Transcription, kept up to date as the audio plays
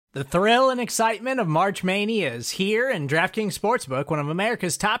The thrill and excitement of March Mania is here, and DraftKings Sportsbook, one of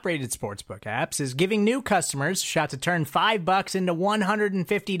America's top-rated sportsbook apps, is giving new customers a shot to turn $5 into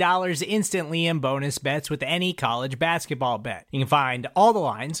 $150 instantly in bonus bets with any college basketball bet. You can find all the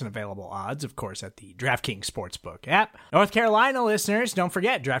lines and available odds, of course, at the DraftKings Sportsbook app. North Carolina listeners, don't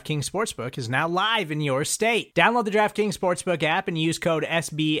forget, DraftKings Sportsbook is now live in your state. Download the DraftKings Sportsbook app and use code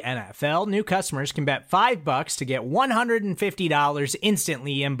SBNFL. New customers can bet $5 to get $150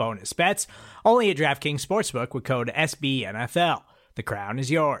 instantly in bonus bets, only at DraftKings Sportsbook with code SBNFL. The crown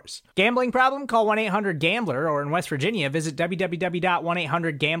is yours. Gambling problem? Call 1-800-GAMBLER, or in West Virginia, visit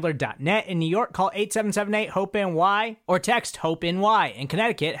www.1800gambler.net. In New York, call 877-8-HOPE-NY or text HOPE-NY. In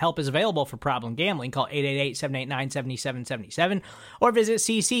Connecticut, help is available for problem gambling. Call 888-789-7777 or visit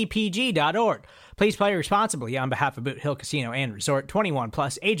ccpg.org. Please play responsibly on behalf of Boot Hill Casino and Resort. 21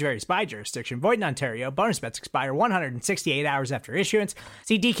 plus, age varies by jurisdiction. Void in Ontario. Bonus bets expire 168 hours after issuance.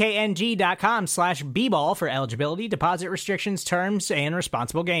 See dkng.com/bball for eligibility, deposit restrictions, terms, and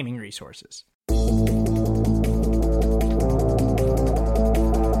responsible gaming resources.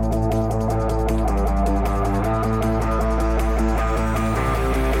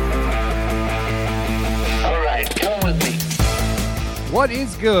 What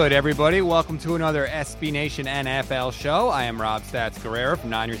is good, everybody? Welcome to another SB Nation NFL show. I am Rob Stats Guerrero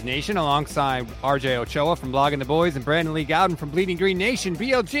from Niners Nation, alongside RJ Ochoa from Blogging the Boys and Brandon Lee Gowden from Bleeding Green Nation.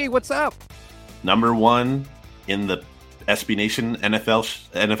 BLG, what's up? Number one in the SB Nation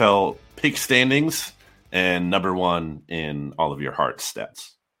NFL pick standings, and number one in all of your heart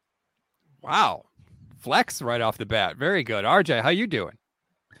stats. Wow. Flex right off the bat. Very good. RJ, how you doing?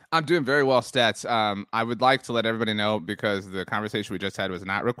 I'm doing very well, Stats. I would like to let everybody know, because the conversation we just had was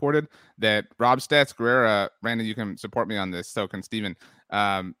not recorded, that Rob Stats Guerrero, Brandon, you can support me on this, so can Steven.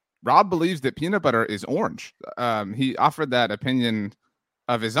 Rob believes that peanut butter is orange. He offered that opinion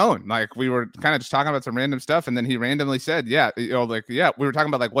of his own. Like, we were kind of just talking about some random stuff, and then he randomly said, we were talking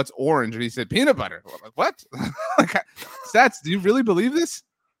about, like, what's orange? And he said, peanut butter. Like, what? Stats, do you really believe this?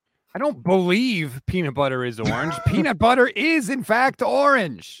 I don't believe peanut butter is orange. Peanut butter is, in fact,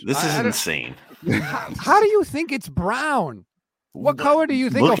 orange. This is insane. How do you think it's brown? What color do you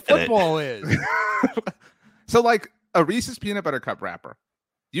think a football is? So, like, a Reese's peanut butter cup wrapper.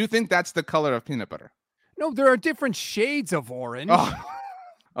 Do you think that's the color of peanut butter? No, there are different shades of orange. Oh,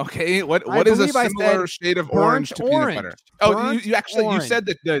 okay. What is a similar shade of orange to peanut butter? Oh, you said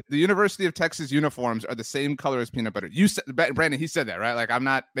that the University of Texas uniforms are the same color as peanut butter. You said, Brandon, he said that, right? Like, I'm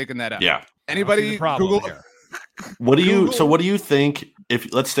not making that up. Yeah. Anybody Google? What do you think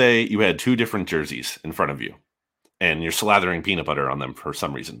if, let's say, you had two different jerseys in front of you and you're slathering peanut butter on them for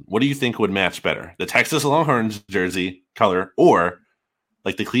some reason? What do you think would match better? The Texas Longhorns jersey color, or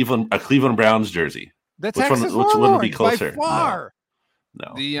like a Cleveland Browns jersey? Which one would be closer? By far.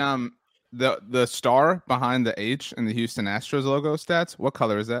 No. The star behind the H in the Houston Astros logo, Stats, what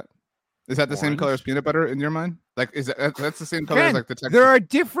color is that? Is that the same color as peanut butter in your mind? Like, that's the same color as, like, the Texas? There are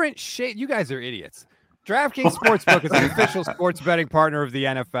different shades. You guys are idiots. DraftKings Sportsbook is an official sports betting partner of the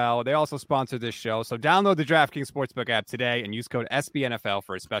NFL. They also sponsor this show. So download the DraftKings Sportsbook app today and use code SBNFL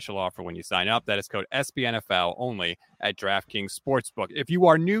for a special offer when you sign up. That is code SBNFL only at DraftKings Sportsbook. If you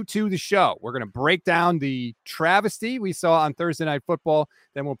are new to the show, we're going to break down the travesty we saw on Thursday Night Football.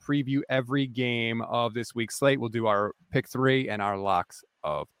 Then we'll preview every game of this week's slate. We'll do our pick three and our locks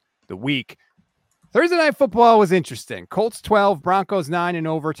of the week. Thursday Night Football was interesting. Colts 12, Broncos 9 in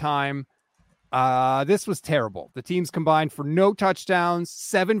overtime. This was terrible. The teams combined for no touchdowns,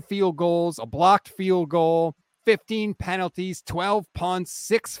 7 field goals, a blocked field goal, 15 penalties, 12 punts,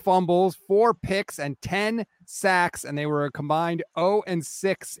 6 fumbles, 4 picks, and 10 sacks, and they were a combined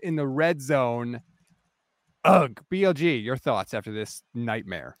 0-6 in the red zone. Ugh. BLG, your thoughts after this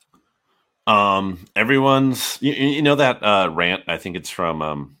nightmare? Everyone's, you know that rant, I think it's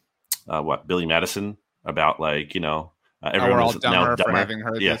from Billy Madison, about, like, everyone is now dumber for having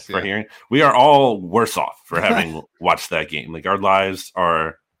heard this. For hearing. We are all worse off for having watched that game. Like, our lives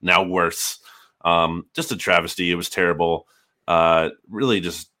are now worse. Just a travesty. It was terrible. Really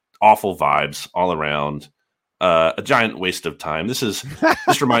just awful vibes all around. A giant waste of time. This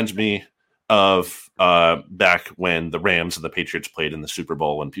reminds me of back when the Rams and the Patriots played in the Super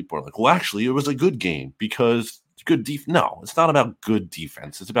Bowl, when people were like, well, actually, it was a good game because good defense. No, it's not about good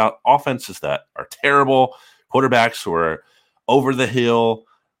defense. It's about offenses that are terrible, quarterbacks who are over the hill.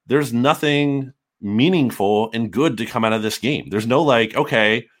 There's nothing meaningful and good to come out of this game. There's no, like,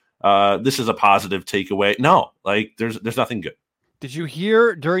 okay, this is a positive takeaway. No, like, there's nothing good. Did you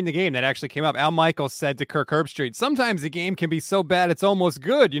hear during the game that actually came up? Al Michaels said to Kirk Herbstreit, sometimes the game can be so bad it's almost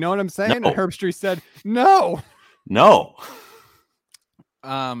good. You know what I'm saying? No. And Herbstreit said, no.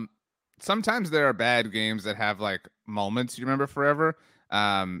 Sometimes there are bad games that have like moments you remember forever.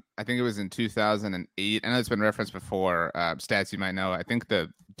 I think it was in 2008. I know it's been referenced before. Stats you might know. I think the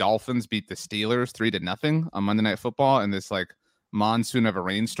Dolphins beat the Steelers 3-0 on Monday Night Football in this like monsoon of a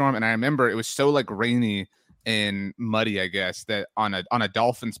rainstorm. And I remember it was so like rainy and muddy, I guess, that on a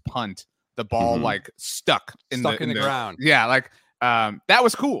Dolphins punt, the ball like stuck in the ground. Yeah, like that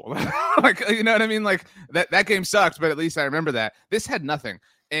was cool. Like, you know what I mean? Like that game sucked, but at least I remember that. This had nothing.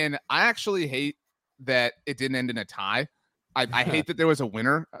 And I actually hate that it didn't end in a tie. I hate that there was a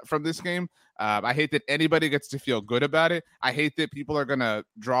winner from this game. I hate that anybody gets to feel good about it. I hate that people are going to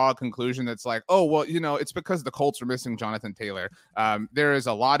draw a conclusion that's like, oh, well, you know, it's because the Colts are missing Jonathan Taylor. There is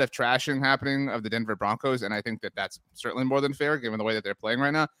a lot of trashing happening of the Denver Broncos, and I think that that's certainly more than fair given the way that they're playing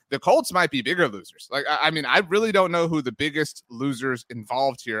right now. The Colts might be bigger losers. Like, I mean, I really don't know who the biggest losers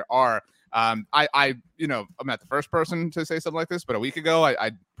involved here are. I you know, I'm not the first person to say something like this, but a week ago,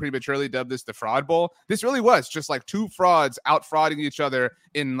 I prematurely dubbed this the Fraud Bowl. This really was just like two frauds out frauding each other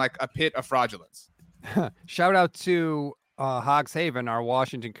in like a pit of fraudulence. Shout out to Hogs Haven, our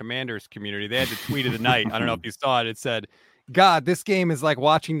Washington Commanders community. They had the tweet of the night. I don't know if you saw it. It said, God, this game is like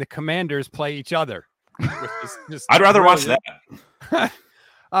watching the Commanders play each other. I'd rather watch that.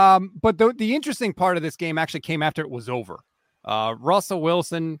 But the interesting part of this game actually came after it was over. Russell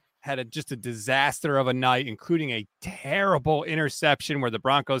Wilson had just a disaster of a night, including a terrible interception where the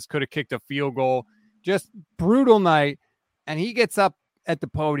Broncos could have kicked a field goal. Just brutal night. And he gets up at the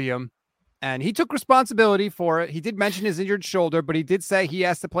podium and he took responsibility for it. He did mention his injured shoulder, but he did say he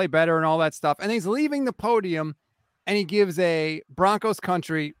has to play better and all that stuff. And he's leaving the podium and he gives a Broncos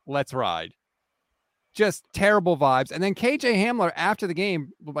country, let's ride. Just terrible vibes. And then KJ Hamler after the game,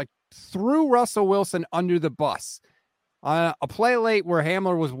 like threw Russell Wilson under the bus. On a play late where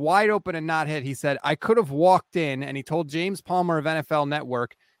Hamler was wide open and not hit, he said, I could have walked in, and he told James Palmer of NFL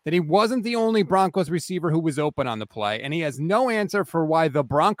Network that he wasn't the only Broncos receiver who was open on the play, and he has no answer for why the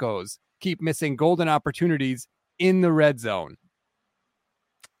Broncos keep missing golden opportunities in the red zone.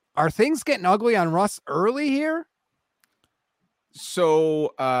 Are things getting ugly on Russ early here?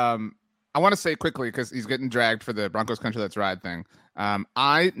 So I want to say quickly, because he's getting dragged for the Broncos country let's ride thing.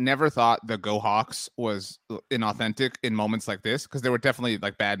 I never thought the Go Hawks was inauthentic in moments like this, because there were definitely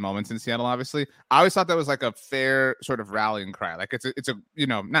like bad moments in Seattle. Obviously, I always thought that was like a fair sort of rallying cry. Like it's a you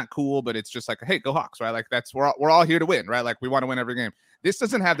know, not cool, but it's just like, hey, Go Hawks, right? Like that's we're all here to win, right? Like we want to win every game. This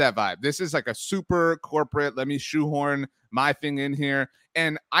doesn't have that vibe. This is like a super corporate. Let me shoehorn my thing in here.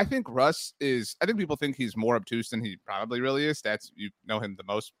 And I think Russ is, I think people think he's more obtuse than he probably really is. That's, you know him the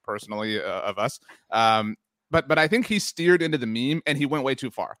most personally of us. But I think he steered into the meme and he went way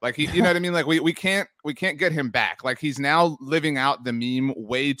too far. Like he, you know what I mean? Like we can't get him back. Like he's now living out the meme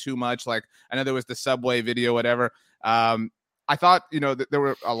way too much. Like I know there was the Subway video, whatever. I thought, you know, that there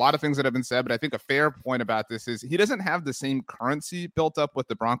were a lot of things that have been said, but I think a fair point about this is he doesn't have the same currency built up with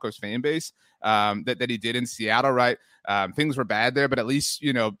the Broncos fan base that he did in Seattle, right? Things were bad there, but at least,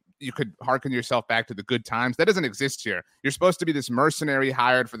 you know, you could hearken yourself back to the good times. That doesn't exist here. You're supposed to be this mercenary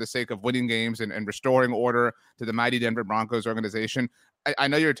hired for the sake of winning games and restoring order to the mighty Denver Broncos organization. I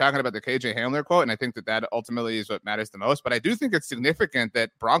know you're talking about the KJ Hamler quote, and I think that ultimately is what matters the most. But I do think it's significant that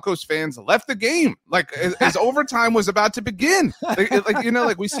Broncos fans left the game like as overtime was about to begin. Like you know,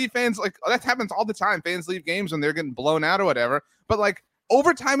 like we see fans like that happens all the time. Fans leave games when they're getting blown out or whatever. But like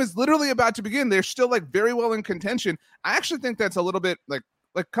overtime is literally about to begin. They're still like very well in contention. I actually think that's a little bit like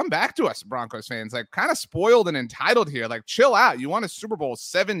come back to us, Broncos fans. Like kind of spoiled and entitled here. Like chill out. You won a Super Bowl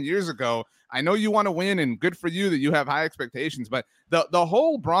 7 years ago. I know you want to win, and good for you that you have high expectations. But the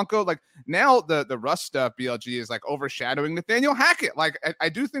whole Bronco, like now the Russ stuff, BLG is like overshadowing Nathaniel Hackett. Like I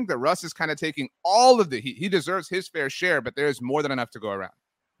do think that Russ is kind of taking all of the heat. He deserves his fair share, but there's more than enough to go around.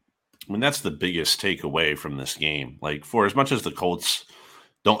 I mean, that's the biggest takeaway from this game. Like for as much as the Colts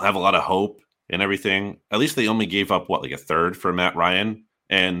don't have a lot of hope and everything, at least they only gave up like a third for Matt Ryan.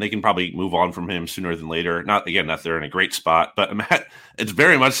 And they can probably move on from him sooner than later. Not that they're in a great spot, but it's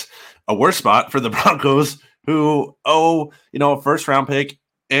very much a worse spot for the Broncos, who owe, you know, a first-round pick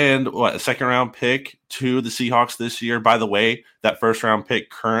and a second-round pick to the Seahawks this year. By the way, that first-round pick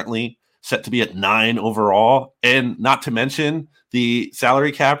currently set to be at 9 overall, and not to mention the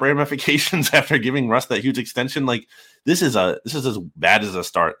salary cap ramifications after giving Russ that huge extension. Like this is as bad as a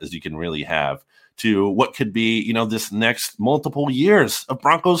start as you can really have to what could be, you know, this next multiple years of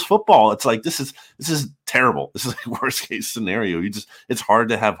Broncos football. It's like, this is terrible. This is like worst case scenario. It's hard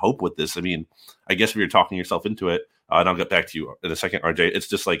to have hope with this. I mean, I guess if you're talking yourself into it, and I'll get back to you in a second, RJ, it's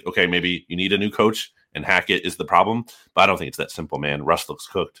just like, okay, maybe you need a new coach and Hackett is the problem, but I don't think it's that simple, man. Russ looks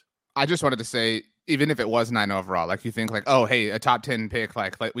cooked. I just wanted to say, even if it was 9 overall, like you think like, oh, hey, a top 10 pick,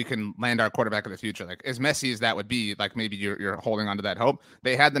 like we can land our quarterback of the future. Like as messy as that would be, like maybe you're holding on to that hope.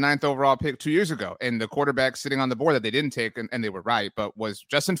 They had the 9th overall pick 2 years ago, and the quarterback sitting on the board that they didn't take, and they were right, but was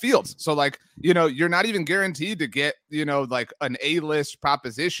Justin Fields. So like, you're not even guaranteed to get, like an A-list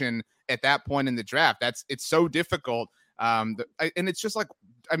proposition at that point in the draft. It's so difficult. And it's just like,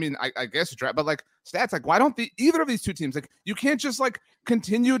 I guess draft, but like stats, like why don't either of these two teams, like you can't just like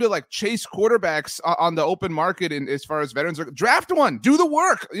continue to like chase quarterbacks on the open market, and as far as veterans are, draft one, do the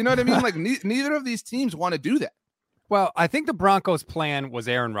work. You know what I mean? Like neither of these teams want to do that. Well, I think the Broncos' plan was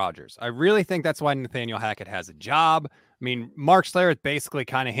Aaron Rodgers. I really think that's why Nathaniel Hackett has a job. I mean, Mark Schlereth basically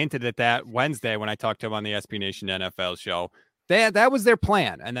kind of hinted at that Wednesday when I talked to him on the SB Nation NFL show. That was their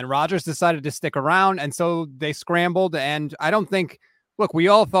plan. And then Rodgers decided to stick around, and so they scrambled. And I don't think, look, we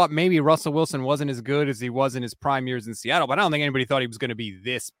all thought maybe Russell Wilson wasn't as good as he was in his prime years in Seattle, but I don't think anybody thought he was going to be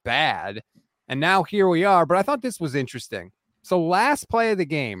this bad. And now here we are. But I thought this was interesting. So last play of the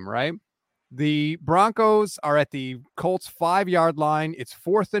game, right? The Broncos are at the Colts 5-yard line. It's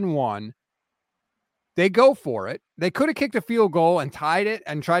 4th and 1. They go for it. They could have kicked a field goal and tied it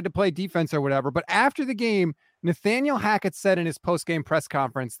and tried to play defense or whatever. But after the game, Nathaniel Hackett said in his post-game press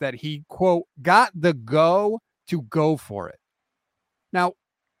conference that he, quote, got the go to go for it. Now,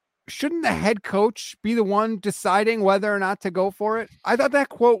 shouldn't the head coach be the one deciding whether or not to go for it? I thought that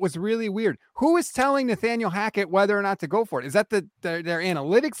quote was really weird. Who is telling Nathaniel Hackett whether or not to go for it? Is that their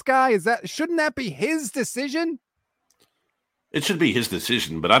analytics guy? Shouldn't that be his decision? It should be his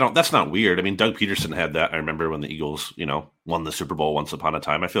decision, but that's not weird. I mean, Doug Peterson had that. I remember when the Eagles, won the Super Bowl once upon a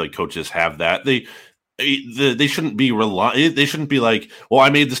time. I feel like coaches have that. They shouldn't be they shouldn't be like, well, I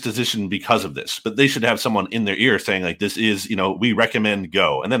made this decision because of this, but they should have someone in their ear saying like, this is, we recommend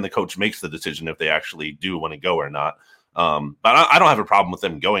go. And then the coach makes the decision if they actually do want to go or not. But I don't have a problem with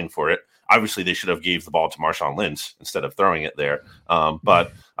them going for it. Obviously they should have gave the ball to Marshawn Lynch instead of throwing it there.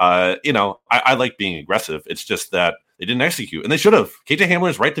 But I like being aggressive. It's just that they didn't execute, and they should have. KJ Hamler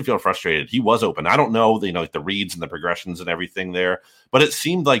is right to feel frustrated. He was open. I don't know, like the reads and the progressions and everything there, but it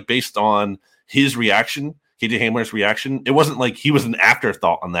seemed like based on his reaction, KJ Hamler's reaction, it wasn't like he was an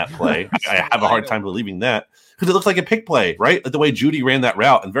afterthought on that play. I have a hard time believing that because it looked like a pick play, right? Like the way Judy ran that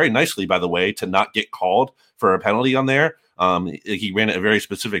route, and very nicely, by the way, to not get called for a penalty on there. He ran it a very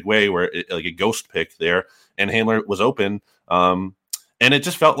specific way where like a ghost pick there, and Hamler was open. And it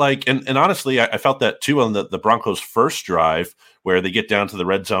just felt like, and honestly, I felt that too on the Broncos' first drive where they get down to the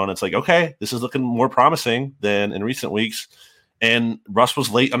red zone. It's like, okay, this is looking more promising than in recent weeks. And Russ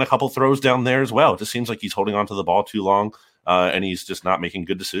was late on a couple throws down there as well. It just seems like he's holding on to the ball too long, and he's just not making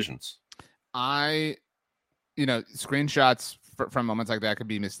good decisions. Screenshots from moments like that could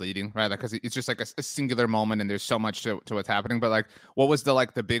be misleading, right? Like, because it's just like a singular moment, and there's so much to what's happening. But like, what was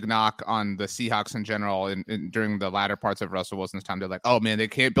the big knock on the Seahawks in general during the latter parts of Russell Wilson's time? They're like, oh man, they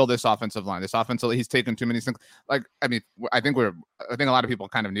can't build this offensive line. He's taken too many things. Like, I mean, I think a lot of people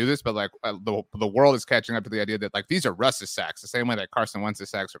kind of knew this, but like the world is catching up to the idea that like these are Russ's sacks, the same way that Carson Wentz's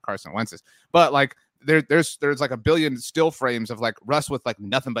sacks are Carson Wentz's. But like, there's like a billion still frames of like Russ with like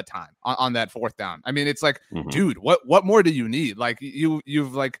nothing but time on that 4th down. I mean, it's like, dude, what more do you need? Like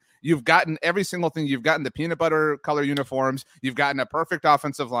you've gotten every single thing. You've gotten the peanut butter color uniforms. You've gotten a perfect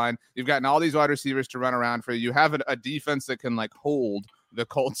offensive line. You've gotten all these wide receivers to run around for you. You have a defense that can like hold the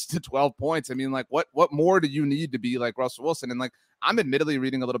Colts to 12 points. I mean, like what more do you need to be like Russell Wilson? And like, I'm admittedly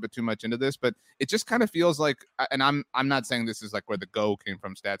reading a little bit too much into this, but it just kind of feels like, and I'm not saying this is like where the go came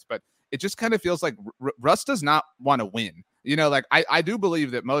from stats, but it just kind of feels like Russ does not want to win. Like I do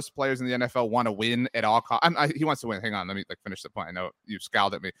believe that most players in the NFL want to win at all costs. He wants to win. Hang on, let me finish the point. I know you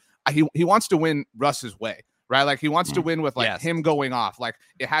scowled at me. He wants to win Russ's way, right? Like he wants to win with him going off. Like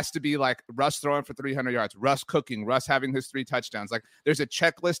it has to be like Russ throwing for 300 yards, Russ cooking, Russ having his 3 touchdowns. Like there's a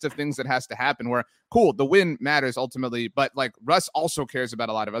checklist of things that has to happen where cool, the win matters ultimately, but like Russ also cares about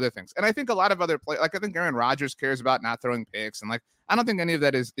a lot of other things. And I think a lot of other players, like I think Aaron Rodgers cares about not throwing picks. And like, I don't think any of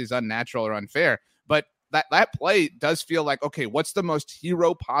that is unnatural or unfair, but that play does feel like, okay, what's the most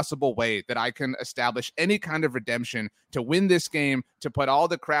hero possible way that I can establish any kind of redemption to win this game, to put all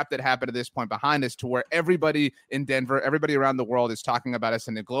the crap that happened to this point behind us, to where everybody in Denver, everybody around the world is talking about us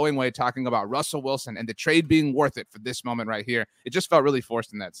in a glowing way, talking about Russell Wilson and the trade being worth it for this moment right here. It just felt really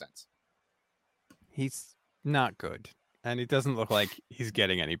forced in that sense. He's not good. And it doesn't look like he's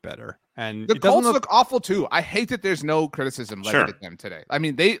getting any better. And the Colts look awful too. I hate that there's no criticism levied at them today. I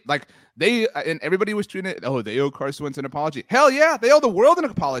mean, they and everybody was tweeting it. Oh, they owe Carson Wentz an apology. Hell yeah, they owe the world an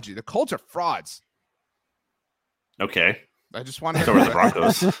apology. The Colts are frauds. Okay. I just wanted So were the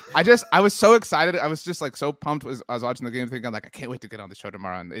Broncos. I was so excited. I was just like so pumped as I was watching the game, thinking like, I can't wait to get on the show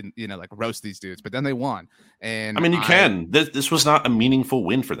tomorrow and like roast these dudes. But then they won. And I mean, you can. This was not a meaningful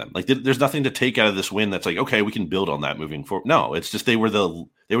win for them. Like, there's nothing to take out of this win that's like, okay, we can build on that moving forward. No, it's just they were the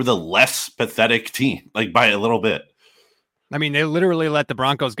less pathetic team, like by a little bit. I mean, they literally let the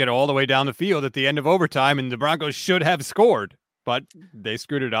Broncos get all the way down the field at the end of overtime, and the Broncos should have scored, but they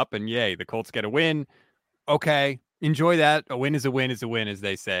screwed it up. And yay, the Colts get a win. Okay. Enjoy that. A win is a win is a win, as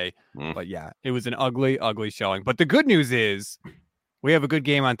they say. But yeah, it was an ugly, ugly showing. But the good news is we have a good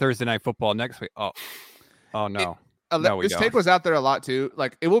game on Thursday Night Football next week. Oh no. This take was out there a lot too.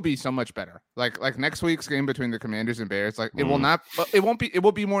 Like, it will be so much better. Like next week's game between the Commanders and Bears. Like, it will not. It won't be. It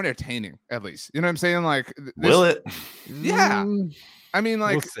will be more entertaining, at least. You know what I'm saying? Like, will it? Yeah. I mean,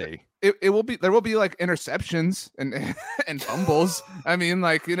 like, we'll see. It will be. There will be like interceptions and fumbles. I mean,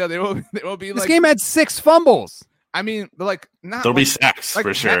 like, there will be. This game had 6 fumbles. I mean, like, not there'll be sacks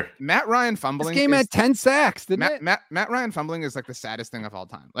for sure. Matt Ryan fumbling. This game had 10 sacks, didn't it? Matt Ryan fumbling is like the saddest thing of all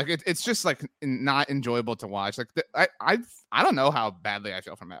time. Like, it's just like not enjoyable to watch. Like, I don't know how badly I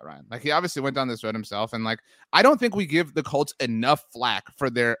feel for Matt Ryan. Like, he obviously went down this road himself, and like, I don't think we give the Colts enough flack for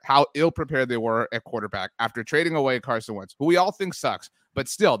how ill prepared they were at quarterback after trading away Carson Wentz, who we all think sucks, but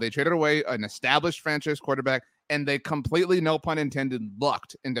still they traded away an established franchise quarterback. And they completely, no pun intended,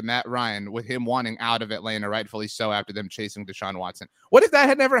 lucked into Matt Ryan with him wanting out of Atlanta, rightfully so, after them chasing Deshaun Watson. What if that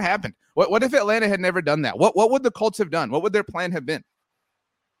had never happened? What if Atlanta had never done that? What would the Colts have done? What would their plan have been?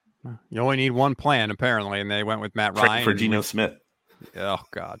 You only need one plan, apparently, and they went with Matt Ryan. For Geno Smith. Oh,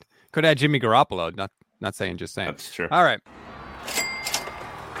 God. Could have had Jimmy Garoppolo. Not saying, just saying. That's true. All right.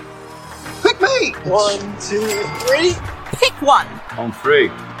 Pick me! 1, 2, 3. Pick one. On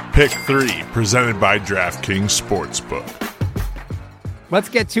 3. Pick 3, presented by DraftKings Sportsbook. Let's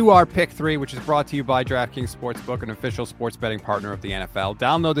get to our pick 3, which is brought to you by DraftKings Sportsbook, an official sports betting partner of the NFL.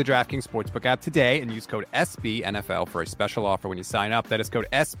 Download the DraftKings Sportsbook app today and use code SBNFL for a special offer when you sign up. That is code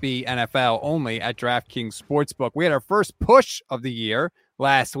SBNFL only at DraftKings Sportsbook. We had our first push of the year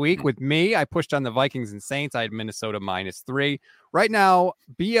last week with me. I pushed on the Vikings and Saints. I had Minnesota -3. Right now,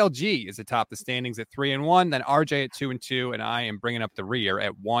 BLG is atop the standings at 3-1. Then RJ at 2-2, and I am bringing up the rear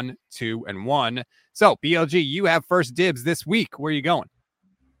at 1-2-1. So BLG, you have first dibs this week. Where are you going?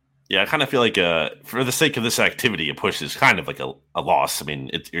 Yeah, I kind of feel like for the sake of this activity, a push is kind of like a loss. I mean,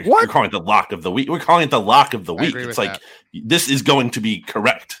 you're calling it the lock of the week. We're calling it the lock of the week. It's like this is going to be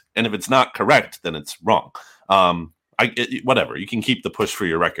correct, and if it's not correct, then it's wrong. Whatever. You can keep the push for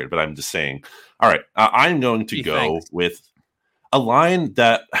your record, but I'm just saying. All right, I'm going to go with a line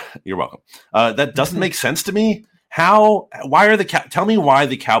that you're welcome. That doesn't make sense to me. Why are tell me why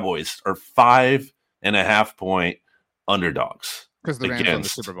the Cowboys are 5.5 point underdogs? Because the Rams won the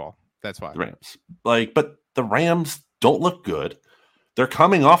Super Bowl. That's why. The Rams. But the Rams don't look good. They're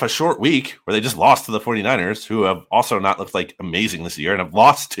coming off a short week where they just lost to the 49ers, who have also not looked like amazing this year, and have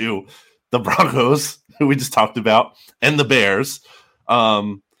lost to the Broncos, who we just talked about, and the Bears.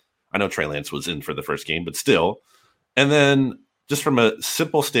 I know Trey Lance was in for the first game, but still. And then just from a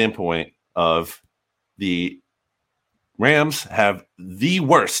simple standpoint of the Rams have the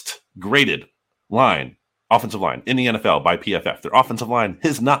worst graded offensive line in the NFL by PFF. Their offensive line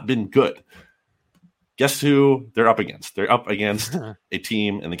has not been good. Guess who they're up against? They're up against a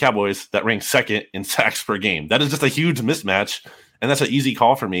team in the Cowboys that ranks second in sacks per game. That is just a huge mismatch, and that's an easy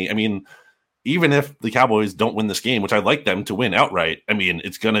call for me. I mean, even if the Cowboys don't win this game, which I'd like them to win outright, I mean,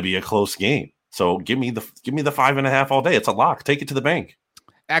 it's going to be a close game. So give me the 5.5 all day. It's a lock. Take it to the bank.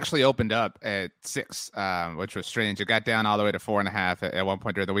 Actually opened up at 6, which was strange. It got down all the way to 4.5 at one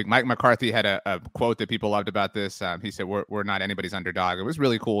point during the week. Mike McCarthy had a quote that people loved about this. He said, we're not anybody's underdog. It was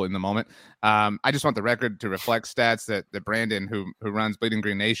really cool in the moment. I just want the record to reflect stats that Brandon, who runs Bleeding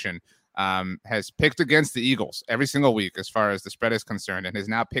Green Nation, has picked against the Eagles every single week as far as the spread is concerned, and has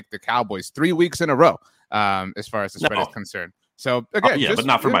now picked the Cowboys 3 weeks in a row as far as the spread is concerned. So again, but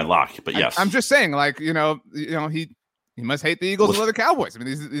not for my lock. But yes, I'm just saying, like, he must hate the Eagles or the Cowboys. I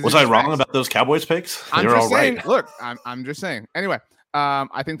mean, these was I wrong about those Cowboys picks? I'm just saying. Right. Look, I'm just saying. Anyway,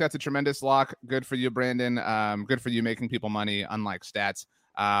 I think that's a tremendous lock. Good for you, Brandon. Good for you making people money, unlike stats.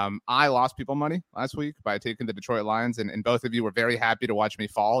 I lost people money last week by taking the Detroit Lions, and both of you were very happy to watch me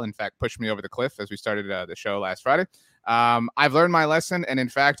fall. In fact, pushed me over the cliff as we started the show last Friday. I've learned my lesson, and in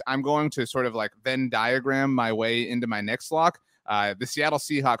fact, I'm going to sort of like Venn diagram my way into my next lock. The Seattle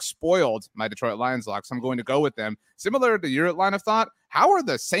Seahawks spoiled my Detroit Lions lock, so I'm going to go with them. Similar to your line of thought, how are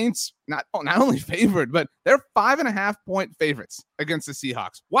the Saints not only favored, but they're 5.5 point favorites against the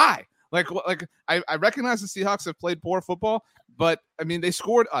Seahawks? Why? Like I recognize the Seahawks have played poor football, but I mean, they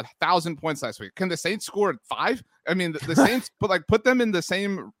scored 1,000 points last week. Can the Saints score 5 I mean, the Saints, put them in the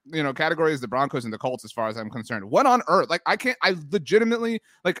same, category as the Broncos and the Colts, as far as I'm concerned. What on earth? Like, I legitimately,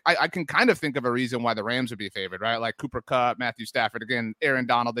 I can kind of think of a reason why the Rams would be favored, right? Like Cooper Kupp, Matthew Stafford, again, Aaron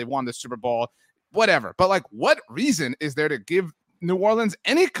Donald, they won the Super Bowl, whatever. But like, what reason is there to give New Orleans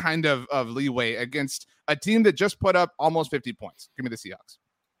any kind of leeway against a team that just put up almost 50 points? Give me the Seahawks.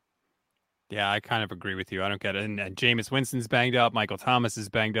 Yeah, I kind of agree with you. I don't get it. And Jameis Winston's banged up. Michael Thomas is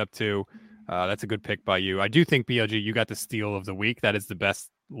banged up too. That's a good pick by you. I do think, BLG, you got the steal of the week. That is the best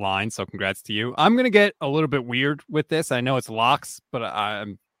line, so congrats to you. I'm going to get a little bit weird with this. I know it's locks, but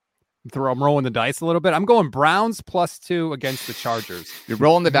I'm rolling the dice a little bit. I'm going Browns +2 against the Chargers. You're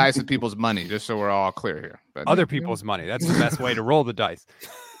rolling the dice with people's money, just so we're all clear here. But other people's money. That's the best way to roll the dice.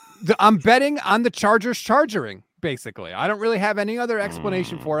 I'm betting on the Chargers chargering. Basically, I don't really have any other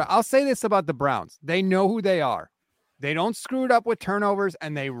explanation for it. I'll say this about the Browns. They know who they are. They don't screw it up with turnovers,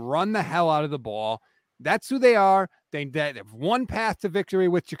 and they run the hell out of the ball. That's who they are. They have one path to victory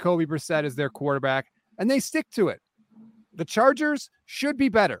with Jacoby Brissett as their quarterback, and they stick to it. The Chargers should be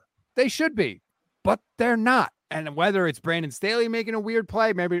better. They should be, but they're not. And whether it's Brandon Staley making a weird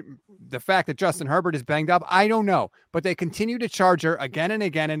play, maybe the fact that Justin Herbert is banged up, I don't know. But they continue to charge her again and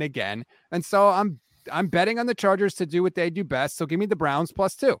again and again. And so I'm betting on the Chargers to do what they do best. So give me the Browns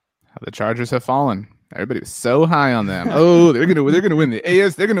 +2. The Chargers have fallen. Everybody was so high on them. Oh, they're gonna win the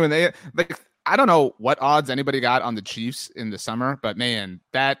AS. They're gonna win the AS. Like, I don't know what odds anybody got on the Chiefs in the summer, but man,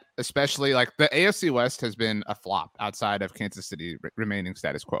 that especially, like, the AFC West has been a flop outside of Kansas City remaining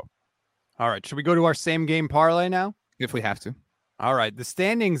status quo. All right, should we go to our same game parlay now? If we have to. All right, the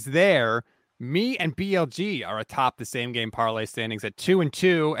standings there. Me and BLG are atop the same game parlay standings at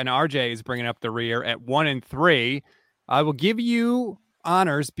 2-2, and RJ is bringing up the rear at 1-3. I will give you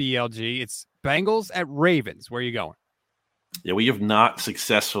honors, BLG. It's Bengals at Ravens. Where are you going? Yeah, we have not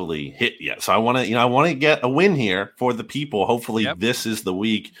successfully hit yet. So I want to get a win here for the people. Hopefully This is the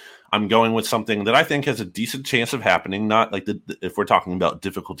week. I'm going with something that I think has a decent chance of happening. Not like if we're talking about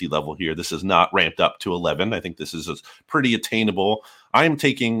difficulty level here, this is not ramped up to 11. I think this is pretty attainable. I am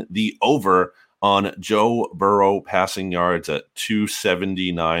taking the over on Joe Burrow passing yards at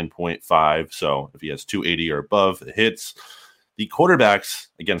 279.5. So if he has 280 or above, it hits. The quarterbacks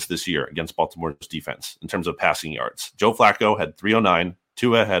against this year, against Baltimore's defense, in terms of passing yards, Joe Flacco had 309,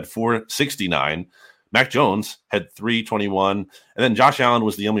 Tua had 469, Mac Jones had 321, and then Josh Allen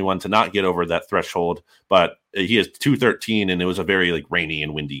was the only one to not get over that threshold, but he has 213, and it was a very rainy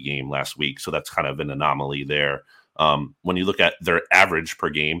and windy game last week, so that's kind of an anomaly there. When you look at their average per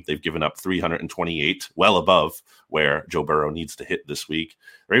game, they've given up 328, well above where Joe Burrow needs to hit this week.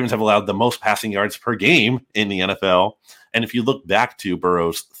 The Ravens have allowed the most passing yards per game in the NFL. And if you look back to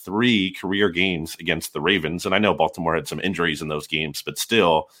Burrow's 3 career games against the Ravens, and I know Baltimore had some injuries in those games, but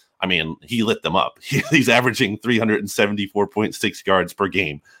still, I mean, he lit them up. He's averaging 374.6 yards per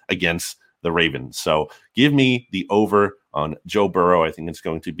game against the Ravens. So give me the over on Joe Burrow. I think it's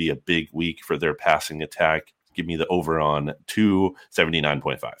going to be a big week for their passing attack. Give me the over on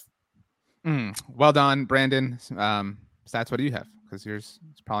 279.5. Well done, Brandon. Stats, what do you have? Because yours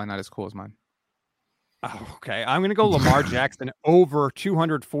is probably not as cool as mine. Okay, I'm going to go Lamar Jackson over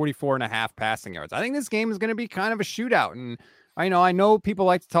 244.5 passing yards. I think this game is going to be kind of a shootout. And I know people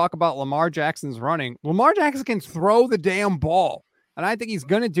like to talk about Lamar Jackson's running. Lamar Jackson can throw the damn ball. And I think he's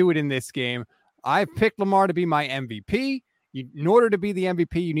going to do it in this game. I've picked Lamar to be my MVP. In order to be the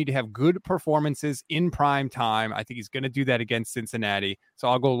MVP, you need to have good performances in prime time. I think he's going to do that against Cincinnati. So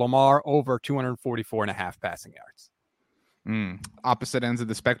I'll go Lamar over 244.5 passing yards. Opposite ends of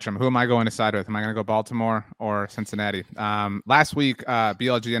the spectrum. Who am I going to side with? Am I going to go Baltimore or Cincinnati? Last week,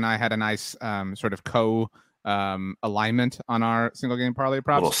 BLG and I had a nice sort of alignment on our single game parlay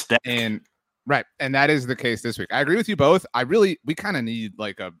props. And that is the case this week. I agree with you both. We kind of need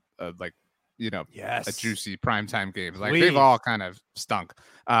a juicy primetime games. They've all kind of stunk.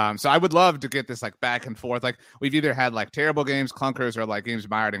 So I would love to get this back and forth. We've either had terrible games, clunkers, or games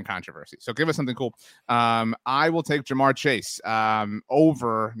mired in controversy. So give us something cool. I will take Jamar Chase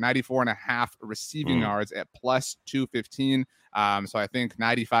over 94.5 receiving yards at +215. So I think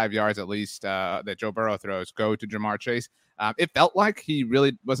 95 yards at least that Joe Burrow throws go to Jamar Chase. It felt like he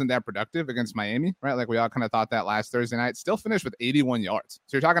really wasn't that productive against Miami, right? We all kind of thought that last Thursday night. Still finished with 81 yards.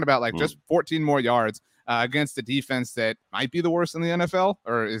 So you're talking about just 14 more yards against a defense that might be the worst in the NFL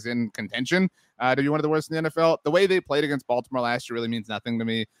or is in contention to be one of the worst in the NFL. The way they played against Baltimore last year really means nothing to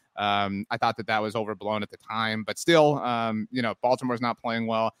me. I thought that was overblown at the time, but still, Baltimore's not playing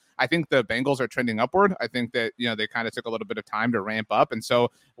well. I think the Bengals are trending upward. I think that, they kind of took a little bit of time to ramp up. And so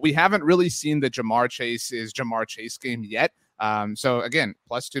we haven't really seen the Jamar Chase game yet. So again,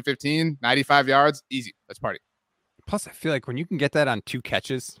 +215, 95 yards, easy. Let's party. Plus, I feel like when you can get that on 2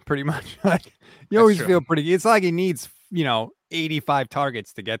 catches, pretty much, like, you always feel pretty. It's like he needs, 85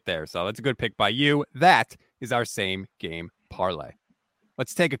 targets to get there. So that's a good pick by you. That is our same game parlay.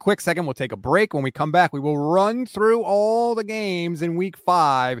 Let's take a quick second. We'll take a break. When we come back, we will run through all the games in week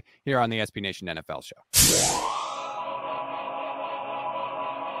 5 here on the SB Nation NFL show.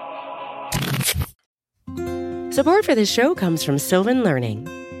 Support for this show comes from Sylvan Learning.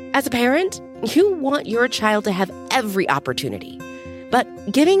 As a parent, you want your child to have every opportunity,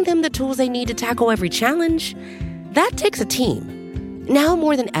 but giving them the tools they need to tackle every challenge, that takes a team. Now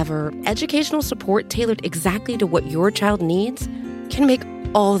more than ever, educational support tailored exactly to what your child needs can make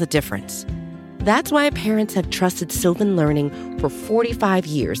all the difference. That's why parents have trusted Sylvan Learning for 45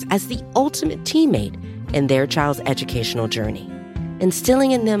 years as the ultimate teammate in their child's educational journey,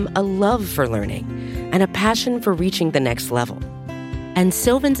 instilling in them a love for learning and a passion for reaching the next level. And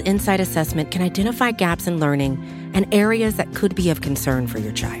Sylvan's Insight Assessment can identify gaps in learning and areas that could be of concern for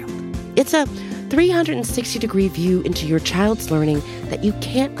your child. It's a 360-degree view into your child's learning that you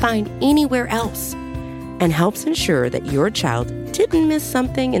can't find anywhere else, and helps ensure that your child didn't miss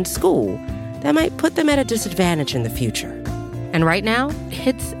something in school that might put them at a disadvantage in the future. And right now,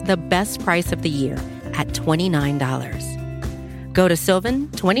 it's the best price of the year at $29. Go to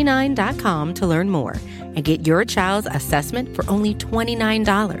sylvan29.com to learn more and get your child's assessment for only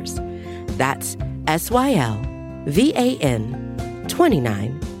 $29. That's SYLVAN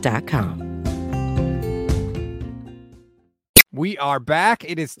 29.com. We are back.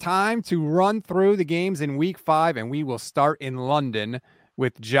 It is time to run through the games in week 5, and we will start in London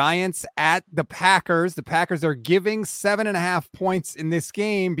with Giants at the Packers. The Packers are giving 7.5 points in this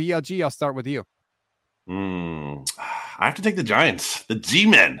game. BLG, I'll start with you. I have to take the Giants, the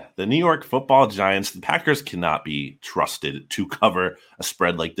G-Men, the New York Football Giants. The Packers cannot be trusted to cover a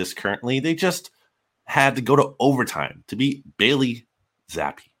spread like this currently. They just had to go to overtime to beat Bailey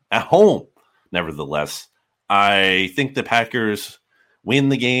Zappi at home. Nevertheless, I think the Packers win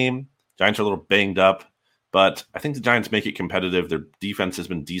the game. Giants are a little banged up, but I think the Giants make it competitive. Their defense has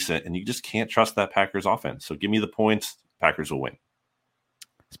been decent, and you just can't trust that Packers offense. So give me the points. Packers will win.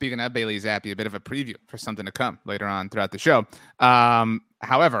 Speaking of Bailey Zappi, a bit of a preview for something to come later on throughout the show.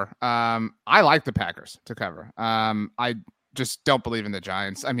 However, I like the Packers to cover. I just don't believe in the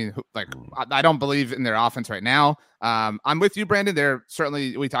Giants. I mean, I don't believe in their offense right now. I'm with you, Brandon. They're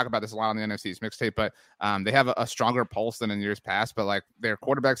certainly, we talk about this a lot on the NFC's mixtape, but they have a stronger pulse than in years past. But like their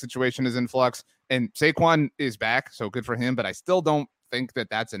quarterback situation is in flux, and Saquon is back, so good for him. But I still don't think that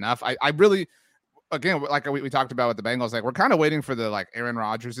that's enough. I really, again, like we talked about with the Bengals, like we're kind of waiting for the like Aaron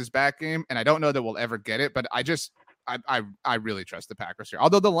Rodgers is back game, and I don't know that we'll ever get it. But I really trust the Packers here.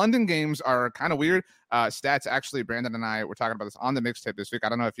 Although the London games are kind of weird. Stats, actually, Brandon and I were talking about this on the mixtape this week. I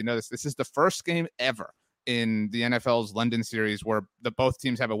don't know if you know this. This is the first game ever in the NFL's London series where both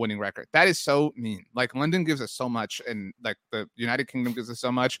teams have a winning record. That is so mean. Like London gives us so much, and like the United Kingdom gives us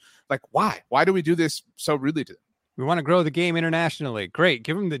so much. Like why? Why do we do this so rudely to them? We want to grow the game internationally. Great.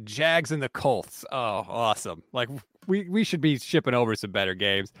 Give them the Jags and the Colts. Oh, awesome. Like we should be shipping over some better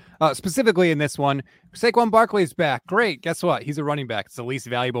games. Specifically in this one, Saquon Barkley's back. Great. Guess what? He's a running back. It's the least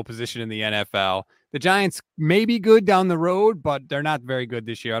valuable position in the NFL. The Giants may be good down the road, but they're not very good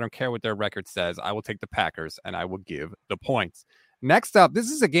this year. I don't care what their record says. I will take the Packers, and I will give the points. Next up, this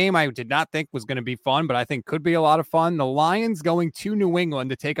is a game I did not think was going to be fun, but I think could be a lot of fun. The Lions going to New England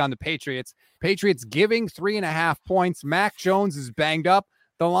to take on the Patriots. Patriots giving 3.5 points. Mac Jones is banged up.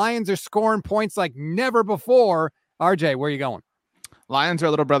 The Lions are scoring points like never before. RJ, where are you going? Lions are a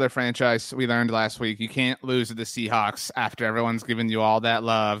little brother franchise. We learned last week you can't lose to the Seahawks after everyone's given you all that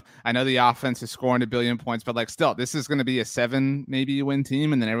love. I know the offense is scoring 1 billion points, but like still, this is going to be a 7 maybe win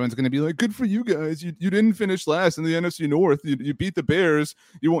team, and then everyone's going to be like, "Good for you guys! You didn't finish last in the NFC North. You beat the Bears.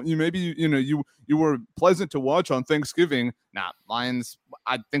 You were pleasant to watch on Thanksgiving." Nah, Lions.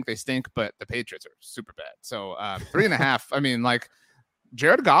 I think they stink, but the Patriots are super bad. So 3.5. I mean, like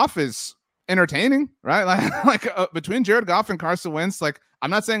Jared Goff is entertaining, right? Like between Jared Goff and Carson Wentz, like I'm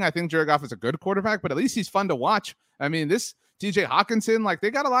not saying I think Jared Goff is a good quarterback, but at least he's fun to watch. I mean, this TJ Hawkinson, like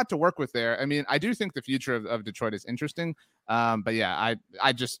they got a lot to work with there. I mean, I do think the future of Detroit is interesting. But yeah,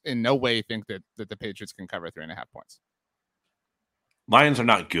 I just in no way think that the Patriots can cover 3.5 points. Lions are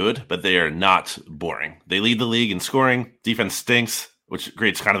not good, but they are not boring. They lead the league in scoring. Defense stinks, which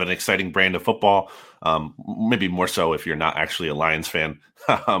creates kind of an exciting brand of football. Maybe more so if you're not actually a Lions fan.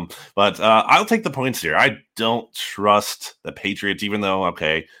 But I'll take the points here. I don't trust the Patriots, even though,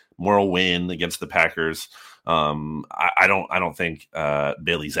 okay, moral win against the Packers. I don't think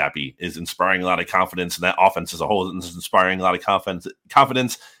Bailey Zappi is inspiring a lot of confidence, and that offense as a whole is inspiring a lot of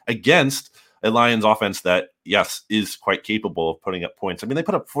confidence against a Lions offense that, yes, is quite capable of putting up points. I mean, they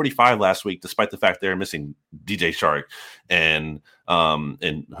put up 45 last week, despite the fact they're missing DJ Shark and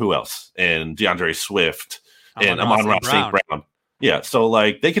who else? And DeAndre Swift and Amon-Ra St. Brown. Yeah, so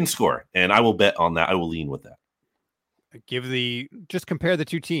like they can score, and I will bet on that. I will lean with that. Just compare the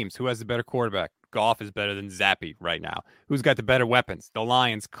two teams. Who has the better quarterback? Goff is better than Zappy right now. Who's got the better weapons? The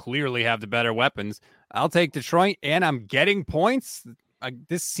Lions clearly have the better weapons. I'll take Detroit, and I'm getting points.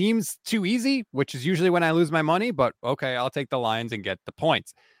 This seems too easy, which is usually when I lose my money, but okay, I'll take the Lions and get the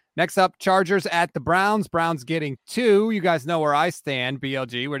points. Next up, Chargers at the Browns. Browns getting 2. You guys know where I stand.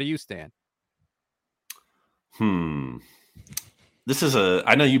 BLG, where do you stand? I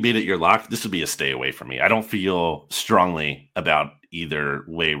know you made it your lock. This would be a stay away from me. I don't feel strongly about either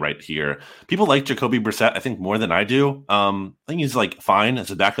way right here. People like Jacoby Brissett, I think, more than I do. I think he's like fine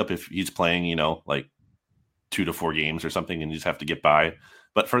as a backup if he's playing, like 2 to 4 games or something and you just have to get by.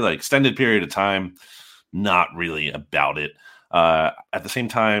 But for the extended period of time, not really about it. At the same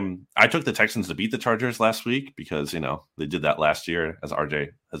time, I took the Texans to beat the Chargers last week because, they did that last year, as RJ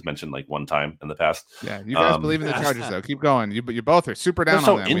has mentioned like one time in the past. Yeah, you guys believe in the Chargers, though. Keep going. You both are super down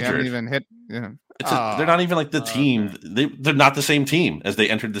so on them. Injured. We haven't even hit. They're not even like the team. They're not the same team as they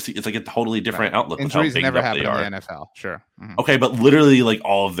entered the season. It's like a totally different outlook. Injuries never happen in the NFL. Sure. Mm-hmm. Okay, but literally like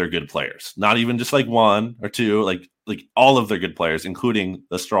all of their good players, not even just like 1 or 2, like all of their good players, including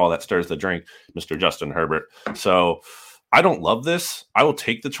the straw that stirs the drink, Mr. Justin Herbert. So I don't love this. I will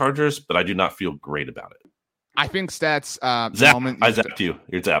take the Chargers, but I do not feel great about it. I think stats. I zapped you.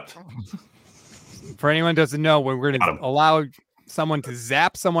 You're zapped. For anyone who doesn't know, we're going to allow someone to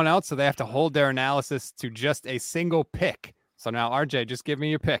zap someone else, so they have to hold their analysis to just a single pick. So now, RJ, just give me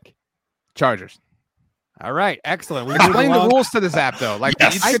your pick. Chargers. All right, excellent. We explain the rules to the zap though. Like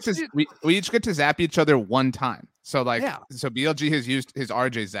yes. we each get to zap each other one time. So so BLG has used his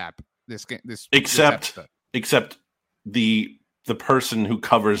RJ zap this game. Except the person who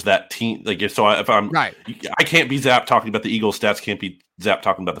covers that team. Like if I'm right, I can't be zapped talking about the Eagles. Stats can't be zapped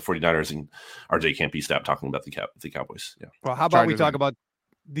talking about the 49ers, and RJ can't be zapped talking about the Cowboys. Yeah. Well, how about we talk about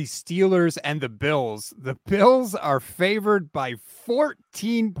the Steelers and the Bills? The Bills are favored by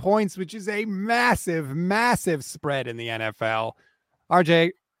 14 points, which is a massive, massive spread in the NFL.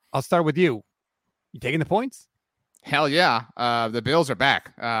 RJ, I'll start with you. You taking the points? Hell yeah. The Bills are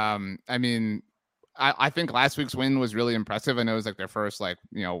back. I think last week's win was really impressive. I know it was like their first,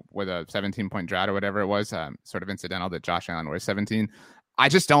 with a 17-point drought or whatever it was, sort of incidental that Josh Allen was 17. I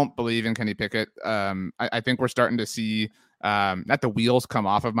just don't believe in Kenny Pickett. I think we're starting to see not the wheels come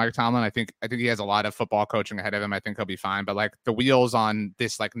off of Mike Tomlin. I think he has a lot of football coaching ahead of him. I think he'll be fine. But like the wheels on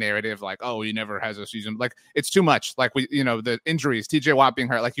this narrative, he never has a season. It's too much. The injuries, TJ Watt being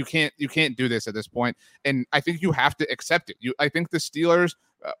hurt. You can't do this at this point. And I think you have to accept it. I think the Steelers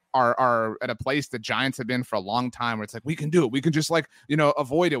are at a place the Giants have been for a long time where it's we can do it. We can just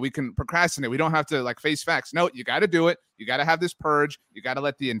avoid it. We can procrastinate. We don't have to face facts. No, you got to do it. You got to have this purge. You got to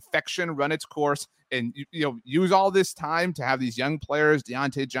let the infection run its course and use all this time to have these young players,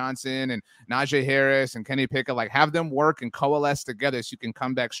 Deontay Johnson and Najee Harris and Kenny Pickett, have them work and coalesce together so you can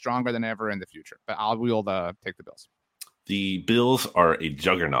come back stronger than ever in the future. But we'll take the Bills. The Bills are a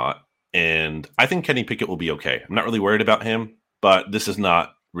juggernaut, and I think Kenny Pickett will be okay. I'm not really worried about him, but this is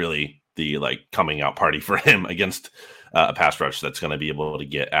not really the coming out party for him against a pass rush that's going to be able to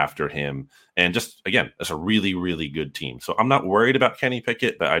get after him. And just, again, it's a really, really good team. So I'm not worried about Kenny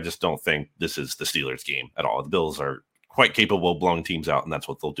Pickett, but I just don't think this is the Steelers game at all. The Bills are quite capable of blowing teams out, and that's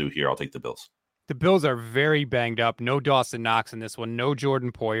what they'll do here. I'll take the Bills. The Bills are very banged up. No Dawson Knox in this one. No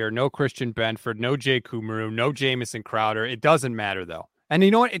Jordan Poyer. No Christian Benford. No Jay Kumerow. No Jamison Crowder. It doesn't matter, though. And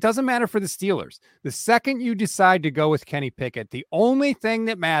you know what? It doesn't matter for the Steelers. The second you decide to go with Kenny Pickett, the only thing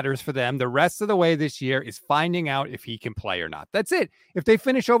that matters for them the rest of the way this year is finding out if he can play or not. That's it. If they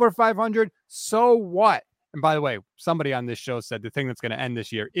finish over 500, so what? And by the way, somebody on this show said the thing that's going to end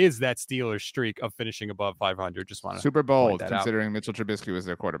this year is that Steelers streak of finishing above 500. Just want to super bold considering Mitchell Trubisky was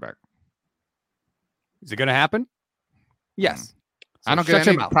their quarterback. Is it going to happen? Yes. So I don't get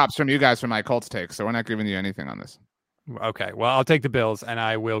any props from you guys for my Colts take, so we're not giving you anything on this. Okay, well, I'll take the Bills, and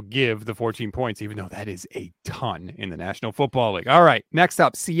I will give the 14 points, even though that is a ton in the National Football League. All right, next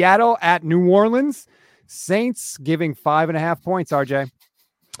up, Seattle at New Orleans. Saints giving 5.5 points, RJ.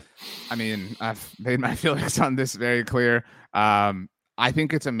 I mean, I've made my feelings on this very clear. I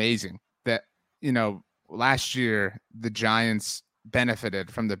think it's amazing that, last year the Giants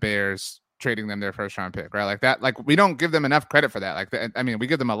benefited from the Bears trading them their first-round pick, right? We don't give them enough credit for that. We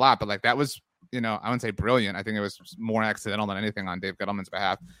give them a lot, but that was I wouldn't say brilliant. I think it was more accidental than anything on Dave Gettleman's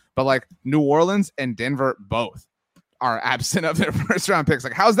behalf. But New Orleans and Denver both are absent of their first round picks.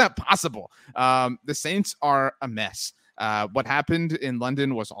 Like, how is that possible? The Saints are a mess. What happened in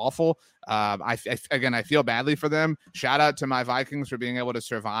London was awful. I feel badly for them. Shout out to my Vikings for being able to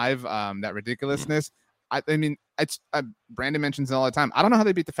survive that ridiculousness. I mean, it's Brandon mentions it all the time. I don't know how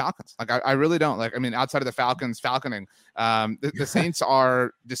they beat the Falcons. Like, I really don't. Like, I mean, outside of the falconing, the Saints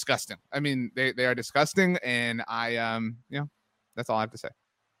are disgusting. I mean, they are disgusting, and that's all I have to say.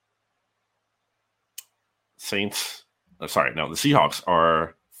 The Seahawks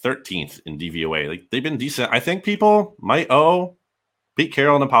are 13th in DVOA. Like, they've been decent. I think people might owe Pete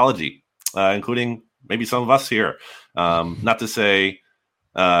Carroll an apology, including maybe some of us here. Not to say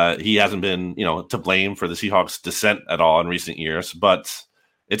he hasn't been, to blame for the Seahawks' descent at all in recent years, but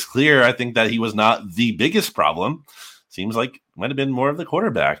it's clear, I think, that he was not the biggest problem. Seems like it might have been more of the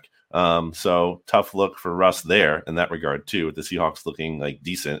quarterback. So tough look for Russ there in that regard too, with the Seahawks looking like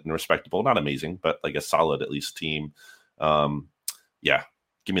decent and respectable, not amazing, but like a solid at least team.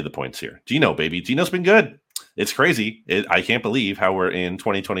 Give me the points here. Geno, baby. Geno's been good. It's crazy. I can't believe how we're in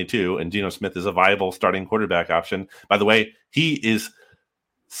 2022 and Geno Smith is a viable starting quarterback option. By the way, he is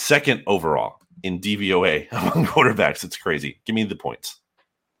second overall in DVOA among quarterbacks. It's crazy. Give me the points.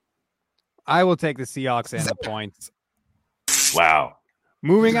 I will take the Seahawks and the points. Wow.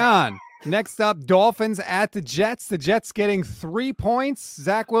 Moving on. Next up, Dolphins at the Jets. The Jets getting 3 points.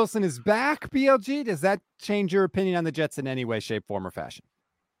 Zach Wilson is back. BLG, does that change your opinion on the Jets in any way, shape, form, or fashion?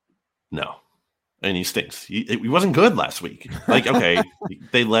 No. And he stinks. He wasn't good last week. Like, okay,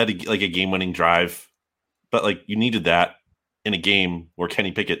 they led a game-winning drive, but like you needed that in a game where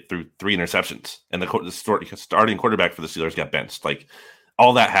Kenny Pickett threw 3 interceptions and the starting quarterback for the Steelers got benched. Like,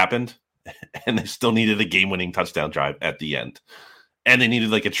 all that happened, and they still needed a game-winning touchdown drive at the end. And they needed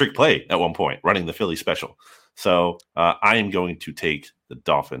like a trick play at one point, running the Philly special. So I am going to take the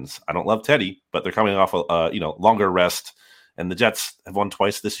Dolphins. I don't love Teddy, but they're coming off a longer rest. And the Jets have won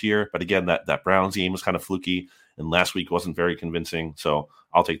twice this year. But again, that Browns game was kind of fluky. And last week wasn't very convincing. So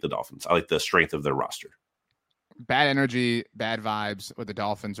I'll take the Dolphins. I like the strength of their roster. Bad energy, bad vibes with the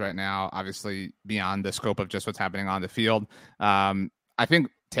Dolphins right now, obviously beyond the scope of just what's happening on the field. I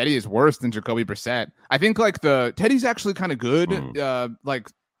think Teddy is worse than Jacoby Brissett. I think like Teddy's actually kind of good. Like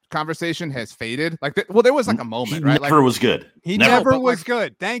conversation has faded. Like, there was like a moment, right? Never was good. He never was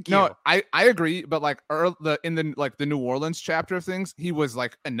good. Thank you. No, I agree. But like in the New Orleans chapter of things, he was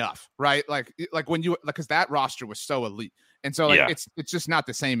like enough, right? Like when you because that roster was so elite. And so like it's just not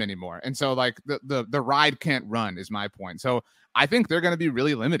the same anymore. And so like the ride can't run is my point. So I think they're going to be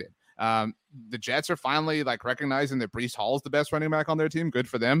really limited. The Jets are finally like recognizing that Breece Hall is the best running back on their team. Good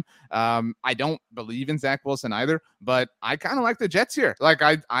for them. I don't believe in Zach Wilson either, but I kind of like the Jets here. Like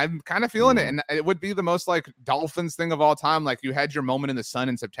I'm kind of feeling it, and it would be the most like Dolphins thing of all time. Like you had your moment in the sun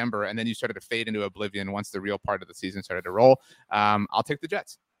in September, and then you started to fade into oblivion once the real part of the season started to roll. I'll take the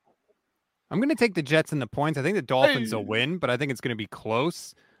Jets. I'm going to take the Jets and the points. I think the Dolphins will win, but I think it's going to be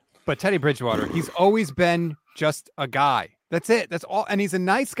close. But Teddy Bridgewater, he's always been just a guy. That's it. That's all. And he's a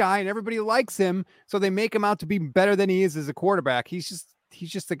nice guy and everybody likes him. So they make him out to be better than he is as a quarterback. He's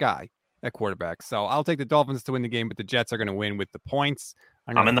just a guy at quarterback. So I'll take the Dolphins to win the game, but the Jets are going to win with the points.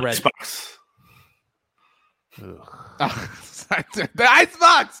 I'm in the icebox. The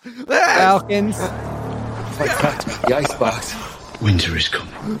icebox. Falcons. The icebox. Winter is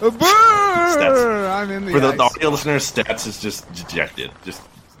coming. I'm in the For the audio listeners, Stats is just dejected. Just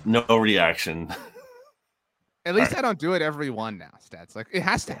no reaction. At least I don't do it every one now, Stats. Like, it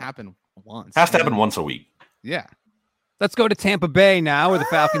has to happen once. Has to happen once a week. Yeah. Let's go to Tampa Bay now, where the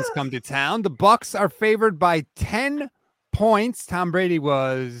Falcons come to town. The Bucs are favored by 10 points. Tom Brady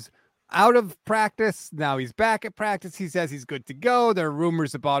was out of practice. Now he's back at practice. He says he's good to go. There are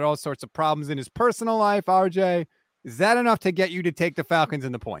rumors about all sorts of problems in his personal life. RJ, is that enough to get you to take the Falcons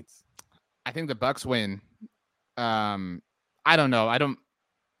and the points? I think the Bucs win. I don't know. I don't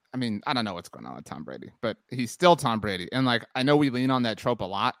know what's going on with Tom Brady, but he's still Tom Brady. And like, I know we lean on that trope a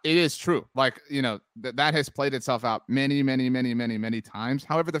lot. It is true. Like, that has played itself out many, many, many, many, many times.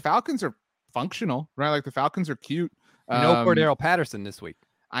 However, the Falcons are functional, right? Like the Falcons are cute. No Cordero Patterson this week.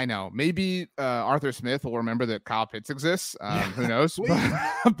 I know. Maybe Arthur Smith will remember that Kyle Pitts exists. Who knows?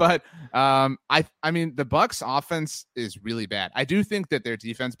 but I mean, the Bucs offense is really bad. I do think that their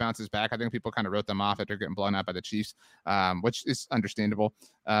defense bounces back. I think people kind of wrote them off after getting blown out by the Chiefs, which is understandable.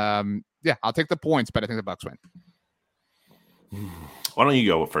 Yeah, I'll take the points, but I think the Bucs win. Why don't you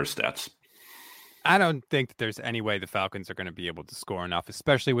go with first, Stats? I don't think that there's any way the Falcons are going to be able to score enough,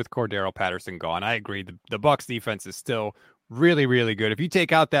 especially with Cordero Patterson gone. I agree. The Bucs defense is still really, really good. If you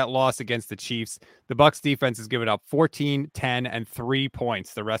take out that loss against the Chiefs, the Bucs defense has given up 14, 10, and 3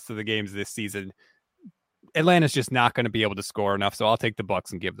 points the rest of the games this season. Atlanta's just not going to be able to score enough, so I'll take the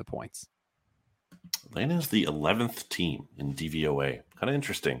Bucs and give the points. Atlanta is the 11th team in DVOA. Kind of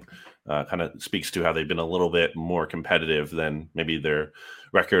interesting. Kind of speaks to how they've been a little bit more competitive than maybe their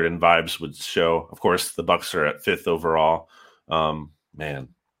record and vibes would show. Of course, the Bucs are at 5th overall. Man,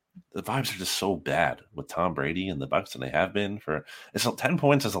 the vibes are just so bad with Tom Brady and the Bucs, and they have been for. It's 10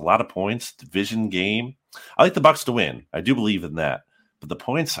 points is a lot of points. Division game. I like the Bucs to win. I do believe in that. But the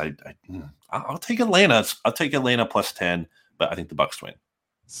points, I'll take Atlanta. I'll take Atlanta plus 10, but I think the Bucs win.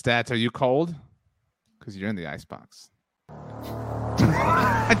 Stats, are you cold? Because you're in the icebox.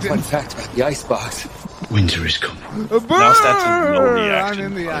 Fun fact about the icebox. Winter is coming. Now Stats has no reaction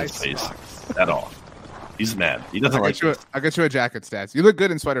I'm in the on his face icebox. at all. He's mad. He doesn't like it. I'll get you a jacket, Stats. You look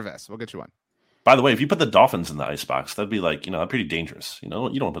good in sweater vest. We'll get you one. By the way, if you put the Dolphins in the icebox, that'd be like, pretty dangerous. You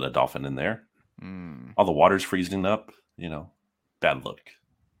don't put a dolphin in there. All the water's freezing up, bad look.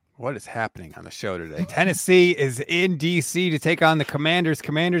 What is happening on the show today? Tennessee is in D.C. to take on the Commanders.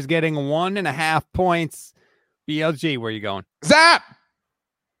 Commanders getting 1.5 points. BLG, where are you going? Zap!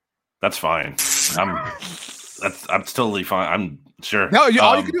 That's fine. I'm totally fine. I'm sure. No,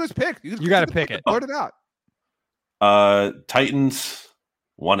 all you can do is pick. You got to pick it. Sort it out. Titans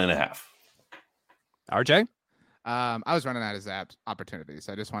 1.5. RJ? I was running out of Zap opportunities.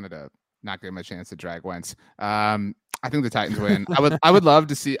 I just wanted to not give him a chance to drag Wentz. I think the Titans win. I would love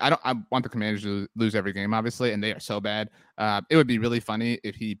to see. I want the Commanders to lose every game, obviously, and they are so bad. It would be really funny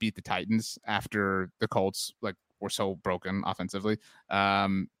if he beat the Titans after the Colts were so broken offensively.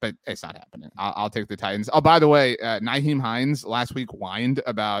 But it's not happening. I'll take the Titans. Oh, by the way, Nyheim Hines last week whined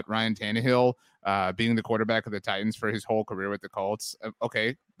about Ryan Tannehill being the quarterback of the Titans for his whole career with the Colts.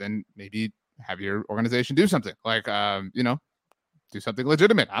 Okay, then maybe have your organization do something do something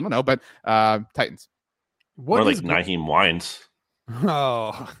legitimate. I don't know, but Titans. More like Nyheim Wines.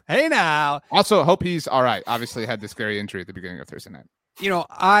 Oh, hey now. Also, hope he's all right. Obviously had the scary injury at the beginning of Thursday night.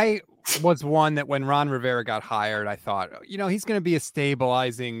 I was one that when Ron Rivera got hired, I thought, he's going to be a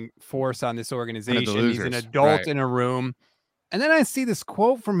stabilizing force on this organization. He's an adult in a room. And then I see this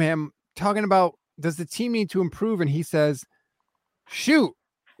quote from him talking about, does the team need to improve? And he says, shoot,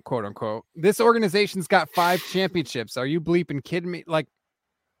 quote unquote, this organization's got 5 championships. Are you bleeping kidding me? Like,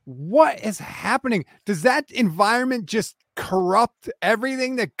 what is happening? Does that environment just corrupt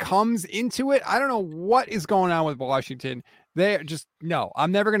everything that comes into it? I don't know what is going on with Washington. They're just, no,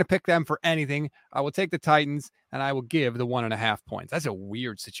 I'm never going to pick them for anything. I will take the Titans and I will give the 1.5 points. That's a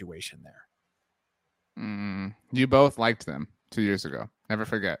weird situation there. You both liked them 2 years ago. Never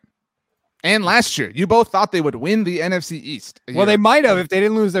forget. And last year, you both thought they would win the NFC East. Well, they might have if they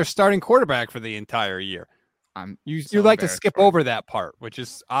didn't lose their starting quarterback for the entire year. You like to skip over that part, which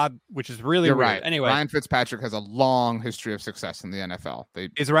is odd, which is really You're weird. Right. Anyway, Ryan Fitzpatrick has a long history of success in the NFL.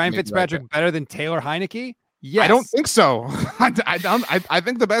 Is Ryan Fitzpatrick better than Taylor Heineke? Yes. I don't think so. I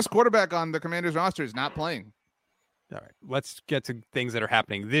think the best quarterback on the Commanders roster is not playing. All right, let's get to things that are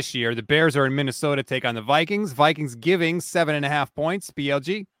happening this year. The Bears are in Minnesota to take on the Vikings. Vikings giving 7.5 points.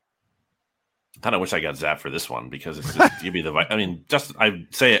 BLG. I kind of wish I got zapped for this one because it's just give me the. I mean, I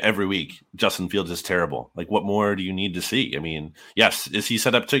say it every week. Justin Fields is terrible. Like, what more do you need to see? I mean, yes, is he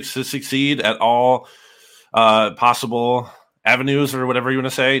set up to succeed at all possible avenues or whatever you want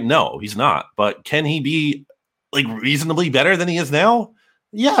to say? No, he's not. But can he be reasonably better than he is now?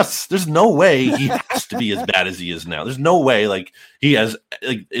 Yes. There's no way he has to be as bad as he is now. There's no way he has.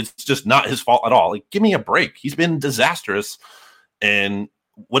 It's just not his fault at all. Give me a break. He's been disastrous. And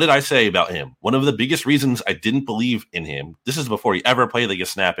what did I say about him? One of the biggest reasons I didn't believe in him, this is before he ever played a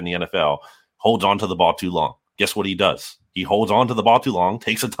snap in the NFL, holds on to the ball too long. Guess what he does? He holds on to the ball too long,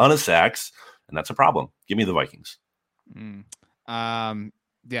 takes a ton of sacks, and that's a problem. Give me the Vikings.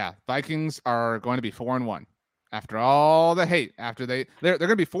 Yeah, Vikings are going to be 4-1. After all the hate, they're going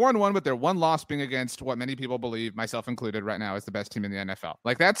to be 4-1 with their one loss being against what many people believe, myself included, right now is the best team in the NFL.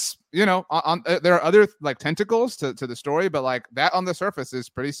 That's there are other tentacles to the story, but that on the surface is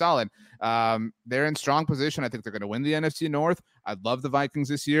pretty solid. They're in strong position. I think they're going to win the NFC North. I love the Vikings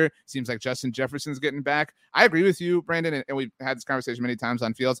this year. Seems like Justin Jefferson's getting back. I agree with you, Brandon, and we've had this conversation many times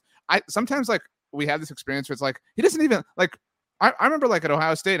on Fields. I sometimes we have this experience where it's he doesn't even I remember at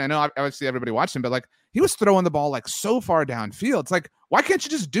Ohio State, and I know obviously everybody watched him, but he was throwing the ball so far downfield. It's why can't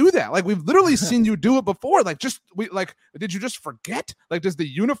you just do that? We've literally seen you do it before. Did you just forget? Does the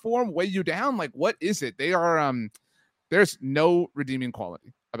uniform weigh you down? What is it? They are there's no redeeming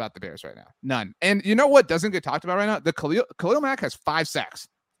quality about the Bears right now. None. And you know what doesn't get talked about right now? The Khalil Mack has 5 sacks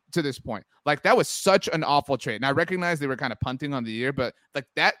to this point. That was such an awful trade. And I recognize they were kind of punting on the year, but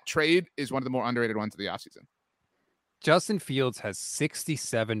that trade is one of the more underrated ones of the offseason. Justin Fields has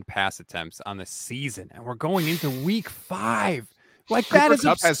 67 pass attempts on the season, and we're going into week 5. Like, that Cooper is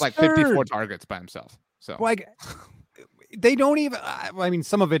Kupp absurd. has like 54 targets by himself. So like, they don't even, I mean,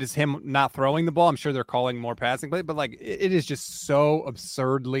 some of it is him not throwing the ball. I'm sure they're calling more passing, but like, it is just so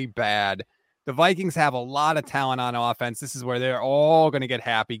absurdly bad. The Vikings have a lot of talent on offense. This is where they're all going to get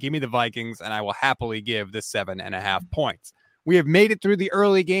happy. Give me the Vikings, and I will happily give the 7.5 points. We have made it through the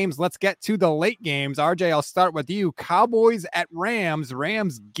early games. Let's get to the late games. RJ, I'll start with you. Cowboys at Rams.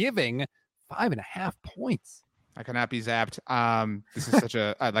 Rams giving 5.5 points. I cannot be zapped. This is such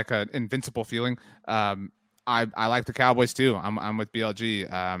a like an invincible feeling. I like the Cowboys too. I'm with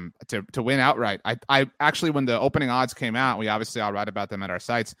BLG to win outright. I actually, when the opening odds came out, we obviously all write about them at our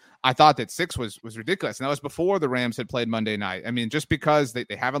sites. I thought that 6 was ridiculous, and that was before the Rams had played Monday night. I mean, just because they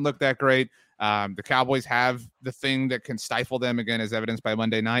haven't looked that great. The Cowboys have the thing that can stifle them again, as evidenced by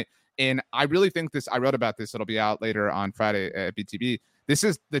Monday night. And I really think this. I wrote about this. It'll be out later on Friday at BTB. This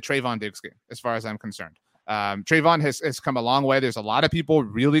is the Trayvon Diggs game, as far as I'm concerned. Trayvon has come a long way. There's a lot of people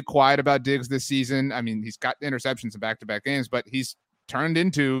really quiet about Diggs this season. I mean, he's got interceptions in back-to-back games, but he's turned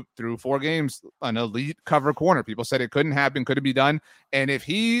into, through 4 games, an elite cover corner. People said it couldn't happen, couldn't be done. And if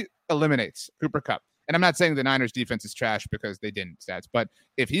he eliminates Cooper Kupp, and I'm not saying the Niners defense is trash because they didn't stats, but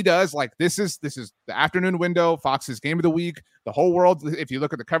if he does, like, this is the afternoon window, Fox's game of the week, the whole world. If you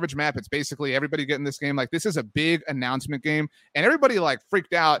look at the coverage map, it's basically everybody getting this game. Like, this is a big announcement game, and everybody like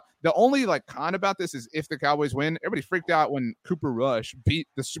freaked out. The only like con about this is if the Cowboys win, everybody freaked out when Cooper Rush beat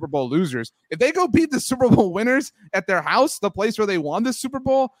the Super Bowl losers. If they go beat the Super Bowl winners at their house, the place where they won the Super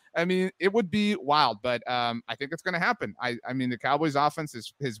Bowl, I mean, it would be wild. But I think it's going to happen. I mean, the Cowboys offense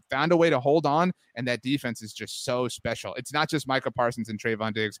has found a way to hold on, and that defense is just so special. It's not just Micah Parsons and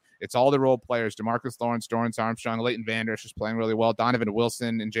Trayvon Diggs. It's all the role players: DeMarcus Lawrence, Dorrance Armstrong, Leighton Vander Esch is playing really well. Donovan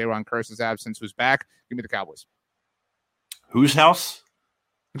Wilson and Jaron Kearse's absence, who's back. Give me the Cowboys. Whose house?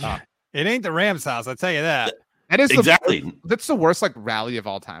 It ain't the Rams' house, I'll tell you that. That is exactly. That's the worst like rally of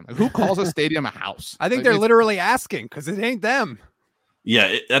all time. Like, who calls a stadium a house? I think like, they're literally asking because it ain't them.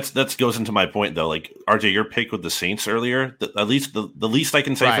 Yeah, that goes into my point though. Like, RJ, your pick with the Saints earlier, at least the least I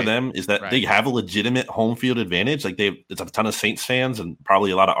can say for them is that they have a legitimate home field advantage. Like, it's a ton of Saints fans and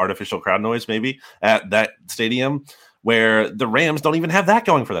probably a lot of artificial crowd noise maybe at that stadium, where the Rams don't even have that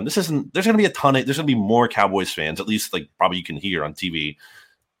going for them. There's going to be there's going to be more Cowboys fans, at least like probably you can hear on TV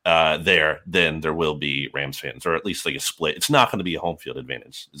there than there will be Rams fans, or at least like a split. It's not going to be a home field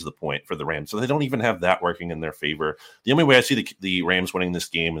advantage is the point for the Rams. So they don't even have that working in their favor. The only way I see the Rams winning this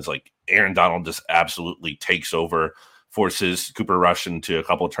game is like Aaron Donald just absolutely takes over, forces Cooper Rush into a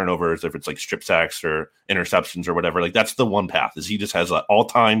couple of turnovers, if it's like strip sacks or interceptions or whatever. Like, that's the one path, is he just has an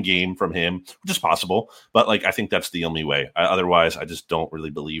all-time game from him, which is possible. But like, I think that's the only way. Otherwise, I just don't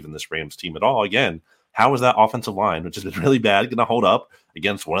really believe in this Rams team at all. Again, how is that offensive line, which has been really bad, going to hold up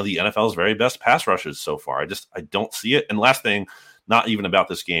against one of the NFL's very best pass rushes so far? I don't see it. And last thing, not even about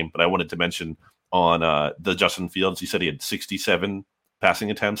this game, but I wanted to mention on the Justin Fields, he said he had 67 passing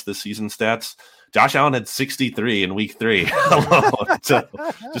attempts this season stats. Josh Allen had 63 in week 3 alone. So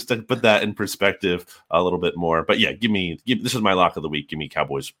just to put that in perspective a little bit more. But yeah, this is my lock of the week. Give me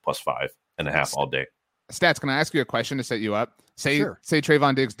Cowboys plus 5.5 all day. Stats, can I ask you a question to set you up? Say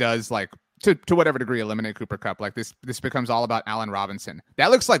Trayvon Diggs does, like, to whatever degree, eliminate Cooper Kupp. Like, this becomes all about Allen Robinson.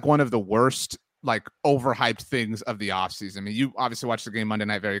 That looks like one of the worst, like, overhyped things of the offseason. I mean, you obviously watched the game Monday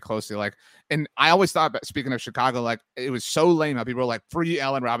night very closely. Like, and I always thought, speaking of Chicago, like, it was so lame how people were like, free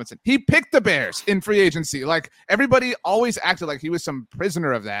Allen Robinson. He picked the Bears in free agency. Like, everybody always acted like he was some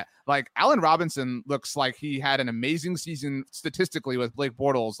prisoner of that. Like, Allen Robinson looks like he had an amazing season statistically with Blake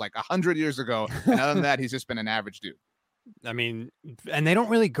Bortles like 100 years ago. And other than that, he's just been an average dude. I mean, and they don't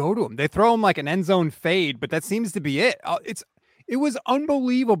really go to him. They throw him like an end zone fade, but that seems to be it. It was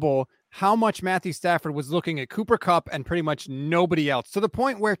unbelievable how much Matthew Stafford was looking at Cooper Kupp and pretty much nobody else, to the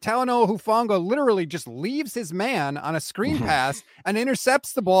point where Talanoa Hufanga literally just leaves his man on a screen pass and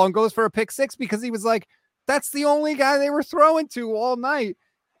intercepts the ball and goes for a pick 6 because he was like, that's the only guy they were throwing to all night.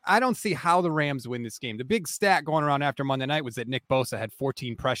 I don't see how the Rams win this game. The big stat going around after Monday night was that Nick Bosa had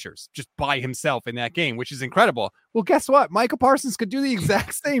 14 pressures just by himself in that game, which is incredible. Well, guess what? Micah Parsons could do the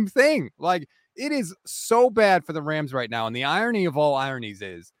exact same thing. Like, it is so bad for the Rams right now. And the irony of all ironies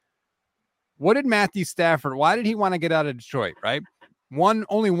is, what did Matthew Stafford, why did he want to get out of Detroit, right?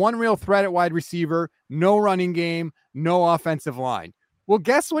 Only one real threat at wide receiver, no running game, no offensive line. Well,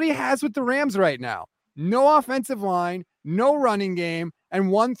 guess what he has with the Rams right now? No offensive line, no running game, and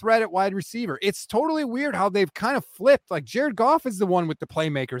one threat at wide receiver. It's totally weird how they've kind of flipped. Like Jared Goff is the one with the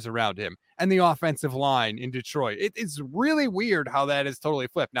playmakers around him and the offensive line in Detroit. It's really weird how that is totally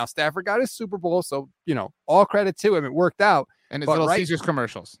flipped. Now Stafford got his Super Bowl, so all credit to him. It worked out. And his Little Caesars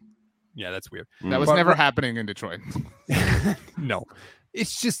commercials. Yeah, that's weird. That was never happening in Detroit. No,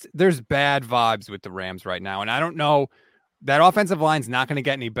 it's just there's bad vibes with the Rams right now, and I don't know. That offensive line's not going to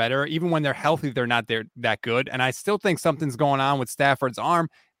get any better. Even when they're healthy, they're not that good. And I still think something's going on with Stafford's arm.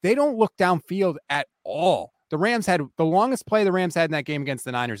 They don't look downfield at all. The longest play the Rams had in that game against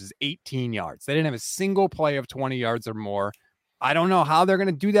the Niners is 18 yards. They didn't have a single play of 20 yards or more. I don't know how they're going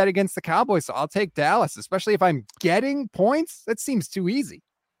to do that against the Cowboys. So I'll take Dallas, especially if I'm getting points. That seems too easy.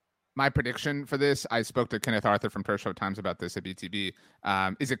 My prediction for this, I spoke to Kenneth Arthur from Turf Show Times about this at BTB,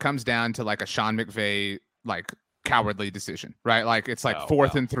 is it comes down to like a Sean McVay, like cowardly decision, right? Like it's like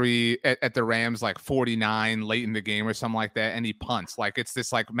 4th and 3 at the Rams, like 49 late in the game or something like that, and he punts. Like it's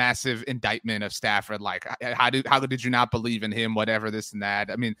this like massive indictment of Stafford. Like how did you not believe in him? Whatever, this and that.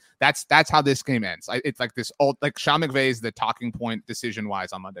 I mean, that's how this game ends. It's like this old, like Sean McVay is the talking point decision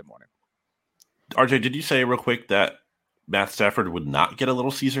wise on Monday morning. RJ, did you say real quick that Matt Stafford would not get a Little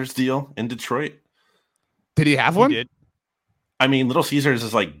Caesars deal in Detroit? Did he have one? He did. I mean, Little Caesars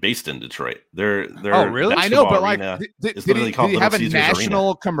is like based in Detroit. They're oh, really? I know, but like, did he have a national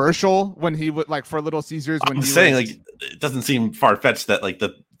Arena. Commercial when he would like for Little Caesars? When I'm saying like it doesn't seem far fetched that like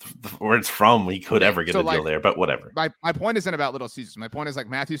the where it's from, he could ever get a deal there, but whatever. My point isn't about Little Caesars. My point is like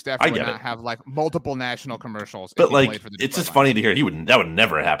Matthew Stafford would not have like multiple national commercials. But like, it's just funny to hear that would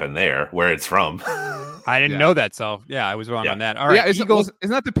never happen there where it's from. I didn't know that, so yeah, I was wrong on that. All right, isn't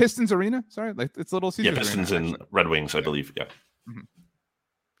that the Pistons arena? Sorry, like it's Little Caesars. Yeah, Pistons arena, and Red Wings, I believe. Yeah. Mm-hmm.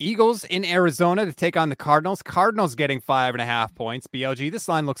 Eagles in Arizona to take on the Cardinals. Cardinals getting 5.5 points. BLG, this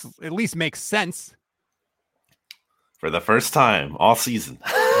line at least makes sense. For the first time all season.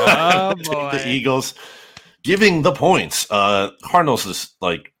 Oh, boy. The Eagles giving the points. Cardinals is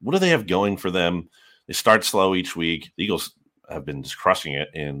like, what do they have going for them? They start slow each week. The Eagles have been just crushing it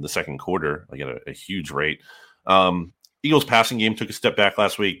in the second quarter, like at a huge rate. Eagles passing game took a step back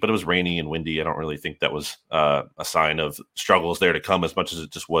last week, but it was rainy and windy. I don't really think that was a sign of struggles there to come as much as it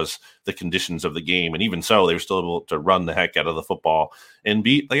just was the conditions of the game. And even so, they were still able to run the heck out of the football and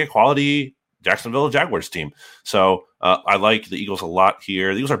beat like a quality Jacksonville Jaguars team. So I like the Eagles a lot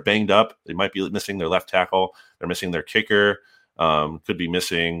here. The Eagles are banged up. They might be missing their left tackle. They're missing their kicker. Could be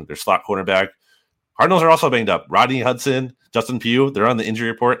missing their slot cornerback. Cardinals are also banged up. Rodney Hudson, Justin Pugh, they're on the injury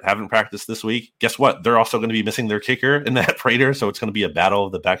report, haven't practiced this week. Guess what? They're also going to be missing their kicker in that Prater, so it's going to be a battle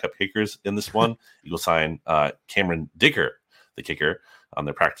of the backup kickers in this one. Eagles sign Cameron Dicker, the kicker, on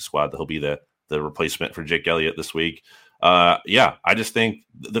their practice squad. He'll be the replacement for Jake Elliott this week. I just think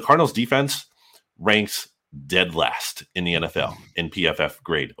the Cardinals defense ranks dead last in the NFL in PFF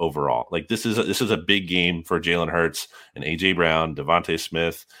grade overall. Like this is a big game for Jalen Hurts and AJ Brown, Devontae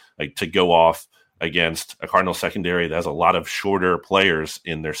Smith, like to go off against a Cardinals secondary that has a lot of shorter players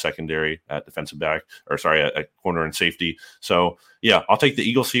in their secondary at defensive back, at corner and safety. So yeah, I'll take the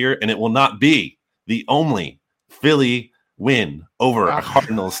Eagles here, and it will not be the only Philly win over a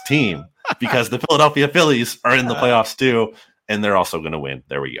Cardinals team because the Philadelphia Phillies are in the playoffs too, and they're also going to win.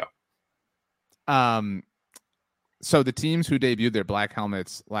 There we go. So the teams who debuted their black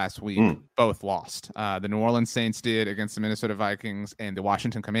helmets last week both lost. The New Orleans Saints did against the Minnesota Vikings, and the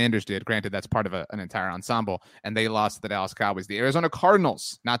Washington Commanders did. Granted, that's part of an entire ensemble, and they lost to the Dallas Cowboys. The Arizona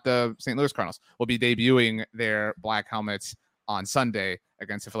Cardinals, not the St. Louis Cardinals, will be debuting their black helmets on Sunday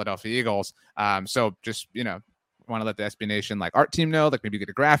against the Philadelphia Eagles. So just, want to let the SB Nation art team know, maybe get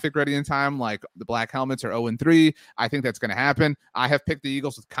a graphic ready in time. The black helmets are 0-3. I think that's going to happen. I have picked the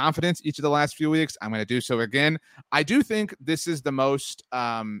Eagles with confidence each of the last few weeks. I'm going to do so again. I do think this is the most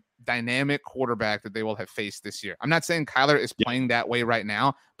dynamic quarterback that they will have faced this year. I'm not saying Kyler is playing that way right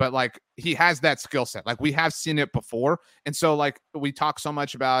now, but he has that skill set. We have seen it before. And so we talk so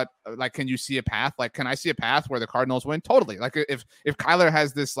much about can you see a path? Can I see a path where the Cardinals win? Totally. If Kyler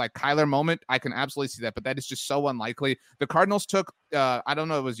has this Kyler moment, I can absolutely see that, but that is just so unlikely. The Cardinals took I don't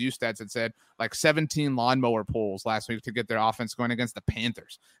know, it was U-Stats that said 17 lawnmower pulls last week to get their offense going against the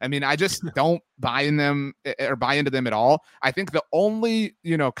Panthers. I mean, I just don't buy into them at all. I think the only,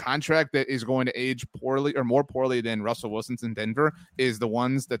 contract that is going to age poorly or more poorly than Russell Wilson's in Denver is the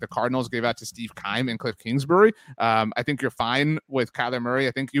ones that the Cardinals gave out to Steve Keim and Cliff Kingsbury. I think you're fine with Kyler Murray.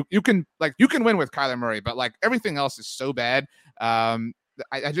 I think you can win with Kyler Murray, but everything else is so bad.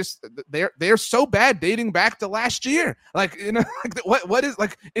 I just they're so bad dating back to last year. What is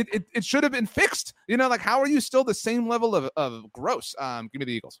it should have been fixed. How are you still the same level of gross? Give me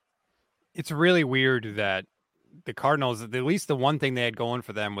the Eagles. It's really weird that the Cardinals, at least the one thing they had going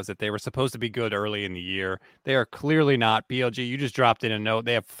for them was that they were supposed to be good early in the year. They are clearly not. BLG, you just dropped in a note.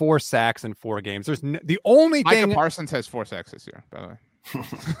 They have 4 sacks in 4 games. There's the only Micah thing. Parsons has 4 sacks this year, by the way.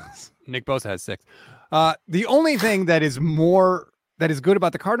 Nick Bosa has 6. The only thing that is good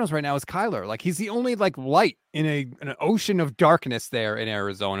about the Cardinals right now is Kyler. Like, he's the only light in an ocean of darkness there in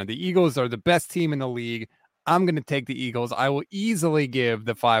Arizona. The Eagles are the best team in the league. I'm going to take the Eagles. I will easily give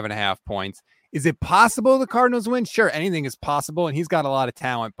the 5.5 points. Is it possible the Cardinals win? Sure, anything is possible, and he's got a lot of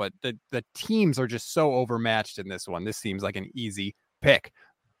talent, but the teams are just so overmatched in this one. This seems like an easy pick.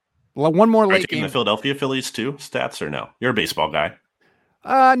 One more late game. The Philadelphia Phillies too? Stats or no? You're a baseball guy.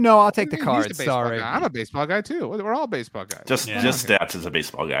 No, I'll take the Cards. Sorry. Guy. I'm a baseball guy too. We're all baseball guys. Just stats as a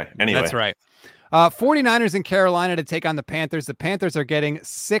baseball guy. Anyway. That's right. 49ers in Carolina to take on the Panthers. The Panthers are getting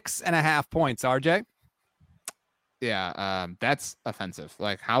 6.5 points, RJ. Yeah, that's offensive.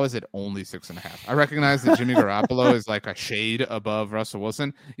 Like, how is it only 6.5? I recognize that Jimmy Garoppolo is like a shade above Russell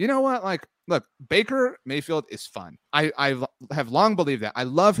Wilson. You know what? Like, look, Baker Mayfield is fun. I have long believed that. I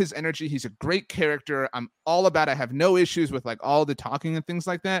love his energy. He's a great character. I'm all about it. I have no issues with all the talking and things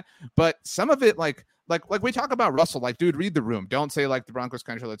like that. But some of it, like we talk about Russell, dude, read the room. Don't say the Broncos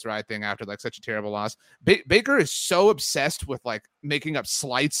country let's ride thing after such a terrible loss. Baker is so obsessed with making up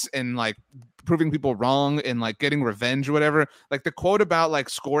slights and proving people wrong and getting revenge or whatever. The quote about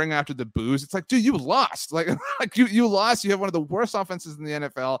scoring after the booze. It's dude, you lost. You lost. You have one of the worst offenses in the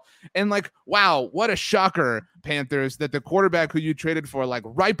NFL. And wow, what a shocker, Panthers, that the quarterback who you traded for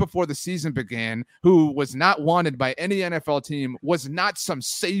right before the season began, who was not wanted by any NFL team, was not some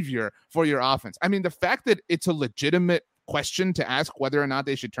savior for your offense. I mean, the fact that it's a legitimate question to ask whether or not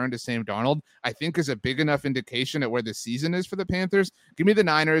they should turn to Sam Darnold, I think is a big enough indication at where the season is for the Panthers. Give me the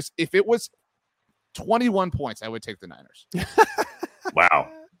Niners. If it was 21 points, I would take the Niners.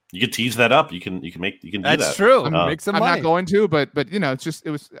 Wow. You could tease that up. You can do that. That's true. Make some money. I'm not going to, but it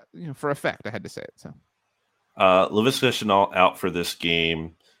was for effect. I had to say it. So Laviska Shenault out for this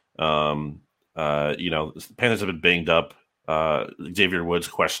game. The Panthers have been banged up. Xavier Woods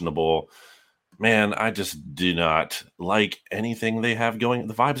questionable. Man, I just do not like anything they have going.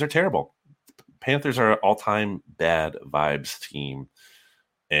 The vibes are terrible. Panthers are an all-time bad vibes team.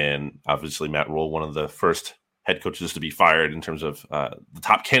 And obviously Matt Rule, one of the first head coaches to be fired in terms of the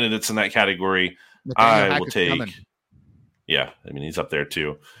top candidates in that category. I will take coming. Yeah, I mean, he's up there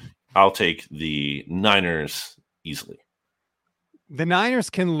too. I'll take the Niners easily. The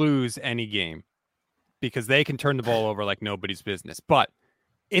Niners can lose any game because they can turn the ball over like nobody's business. But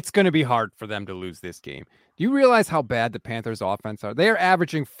it's going to be hard for them to lose this game. Do you realize how bad the Panthers offense are? They are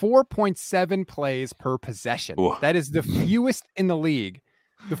averaging 4.7 plays per possession. Ooh. That is the fewest in the league.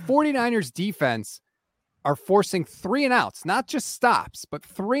 The 49ers defense are forcing 3 and outs, not just stops, but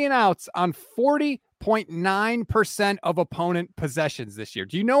 3 and outs on 40.9% of opponent possessions this year.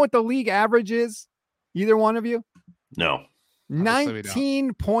 Do you know what the league average is? Either one of you? No.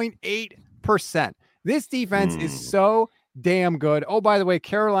 19.8%. This defense is so damn good. Oh, by the way,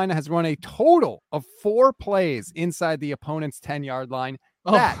 Carolina has run a total of 4 plays inside the opponent's 10-yard line.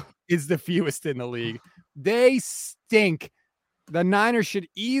 That is the fewest in the league. They stink. The Niners should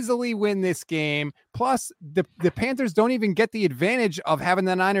easily win this game. Plus, the Panthers don't even get the advantage of having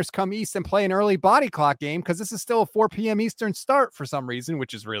the Niners come east and play an early body clock game because this is still a 4 p.m. Eastern start for some reason,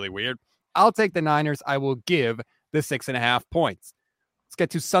 which is really weird. I'll take the Niners. I will give the 6.5 points. Let's get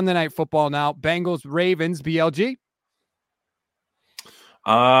to Sunday Night Football now. Bengals, Ravens, BLG.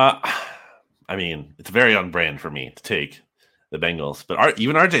 I mean, it's very on brand for me to take the Bengals, but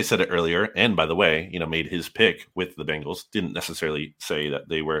even RJ said it earlier. And by the way, made his pick with the Bengals. Didn't necessarily say that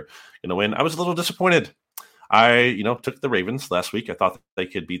they were going to win. I was a little disappointed. I, took the Ravens last week. I thought they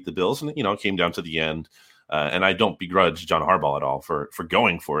could beat the Bills, and it came down to the end. And I don't begrudge John Harbaugh at all for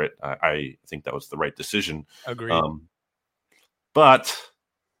going for it. I think that was the right decision. Agreed. But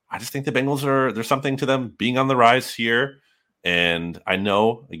I just think the Bengals there's something to them being on the rise here. And I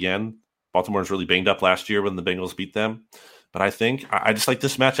know, again, Baltimore was really banged up last year when the Bengals beat them. But I think I just like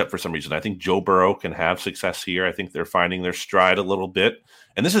this matchup for some reason. I think Joe Burrow can have success here. I think they're finding their stride a little bit.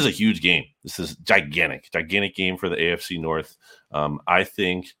 And this is a huge game. This is gigantic game for the AFC North. I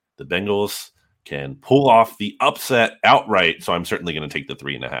think the Bengals can pull off the upset outright. So I'm certainly going to take the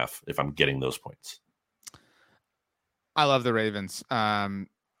 3.5 if I'm getting those points. I love the Ravens.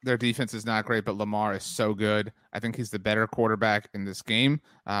 Their defense is not great, but Lamar is so good. I think he's the better quarterback in this game.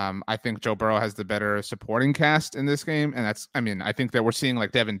 I think Joe Burrow has the better supporting cast in this game. And I think that we're seeing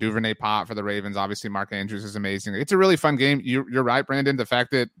Devin Duvernay pop for the Ravens. Obviously, Mark Andrews is amazing. It's a really fun game. You're right, Brandon. The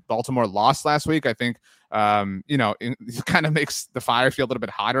fact that Baltimore lost last week, I think it kind of makes the fire feel a little bit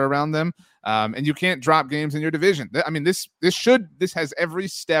hotter around them. And you can't drop games in your division. I mean, this has every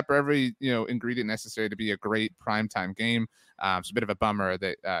step or every ingredient necessary to be a great primetime game. It's a bit of a bummer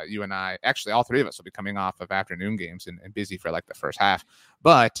that you and I, actually all three of us, will be coming off of afternoon games and busy for like the first half.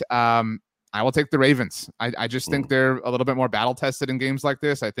 But I will take the Ravens. I just think they're a little bit more battle tested in games like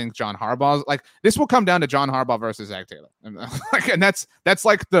this. I think John Harbaugh's this will come down to John Harbaugh versus Zach Taylor. And that's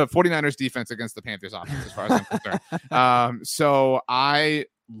like the 49ers defense against the Panthers offense as far as I'm concerned. So I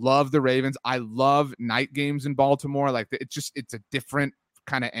love the Ravens. I love night games in Baltimore. It's a different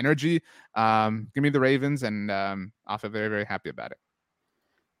kind of energy. Give me the Ravens, and I'll feel very, very happy about it.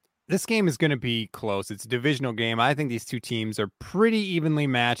 This game is going to be close. It's a divisional game. I think these two teams are pretty evenly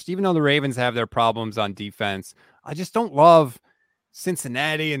matched, even though the Ravens have their problems on defense. I just don't love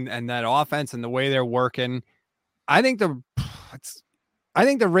Cincinnati and that offense and the way they're working. I think the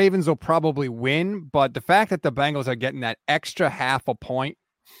Ravens will probably win, but the fact that the Bengals are getting that extra half a point,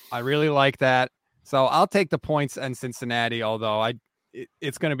 I really like that. So I'll take the points and Cincinnati, although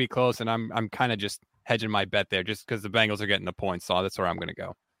it's going to be close, and I'm kind of just hedging my bet there just because the Bengals are getting the points. So that's where I'm going to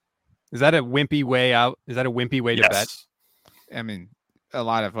go. Is that a wimpy way out? Is that a wimpy way to bet? I mean, a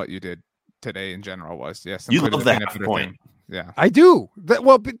lot of what you did today in general was, yes. You love that half point. Yeah. I do.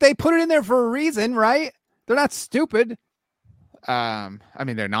 Well, they put it in there for a reason, right? They're not stupid. I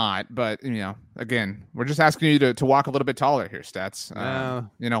mean, they're not, but again, we're just asking you to walk a little bit taller here, Stats.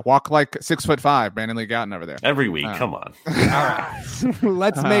 Walk like 6'5", Brandon Lee Gowton over there. Every week, come on. All right.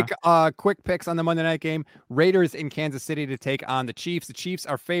 Let's make quick picks on the Monday night game. Raiders in Kansas City to take on the Chiefs. The Chiefs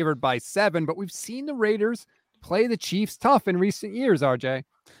are favored by 7, but we've seen the Raiders play the Chiefs tough in recent years, RJ.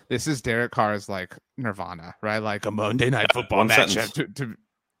 This is Derek Carr's like Nirvana, right? Like a Monday night football matchup.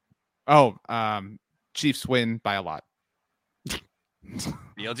 Chiefs win by a lot.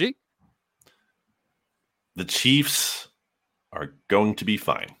 BLG? The Chiefs are going to be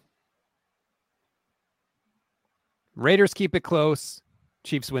fine. Raiders keep it close.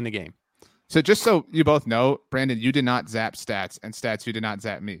 Chiefs win the game. So just so you both know, Brandon, you did not zap Stats, and Stats, you did not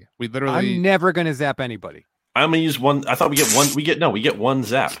zap me. I'm never going to zap anybody. I'm gonna use one. I thought we get one. We get one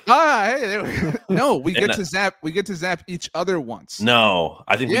zap. No, we get to zap. We get to zap each other once. No,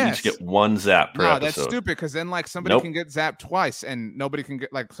 I think we each get one zap per episode. That's stupid because then somebody can get zapped twice, and nobody can get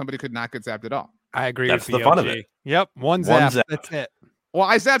somebody could not get zapped at all. I agree. That's with the fun of it. Yep, one zap. That's it. Well,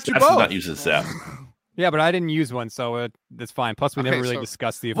 I zapped you both. Does not use a zap. Yeah, but I didn't use one, so that's fine. Plus, we never really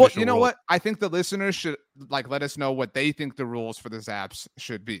discussed the official Well, you know rule. what? I think the listeners should let us know what they think the rules for the zaps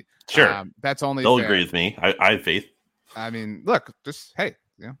should be. Sure. That's only They'll fair. agree with me. I have faith. I mean, look, just hey,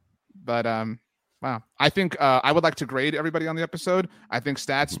 but wow. I think I would like to grade everybody on the episode. I think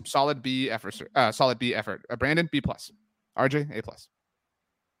Stats solid B effort. Brandon B+. RJ A+.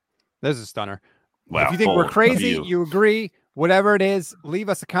 This is a stunner. Wow. If you think we're crazy, you agree, whatever it is, leave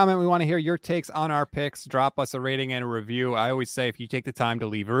us a comment. We want to hear your takes on our picks. Drop us a rating and a review. I always say if you take the time to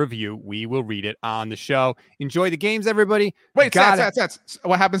leave a review, we will read it on the show. Enjoy the games, everybody. Wait, Stats.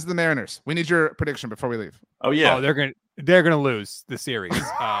 What happens to the Mariners? We need your prediction before we leave. Oh, yeah. Oh, they're gonna lose the series.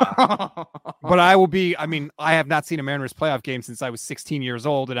 But I will be. I mean, I have not seen a Mariners playoff game since I was 16 years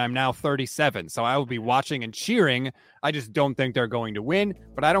old, and I'm now 37. So I will be watching and cheering. I just don't think they're going to win,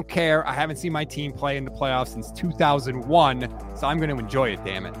 but I don't care. I haven't seen my team play in the playoffs since 2001, so I'm going to enjoy it.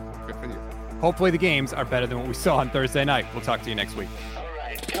 Damn it! Good for you. Hopefully, the games are better than what we saw on Thursday night. We'll talk to you next week. All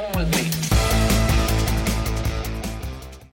right, come with me.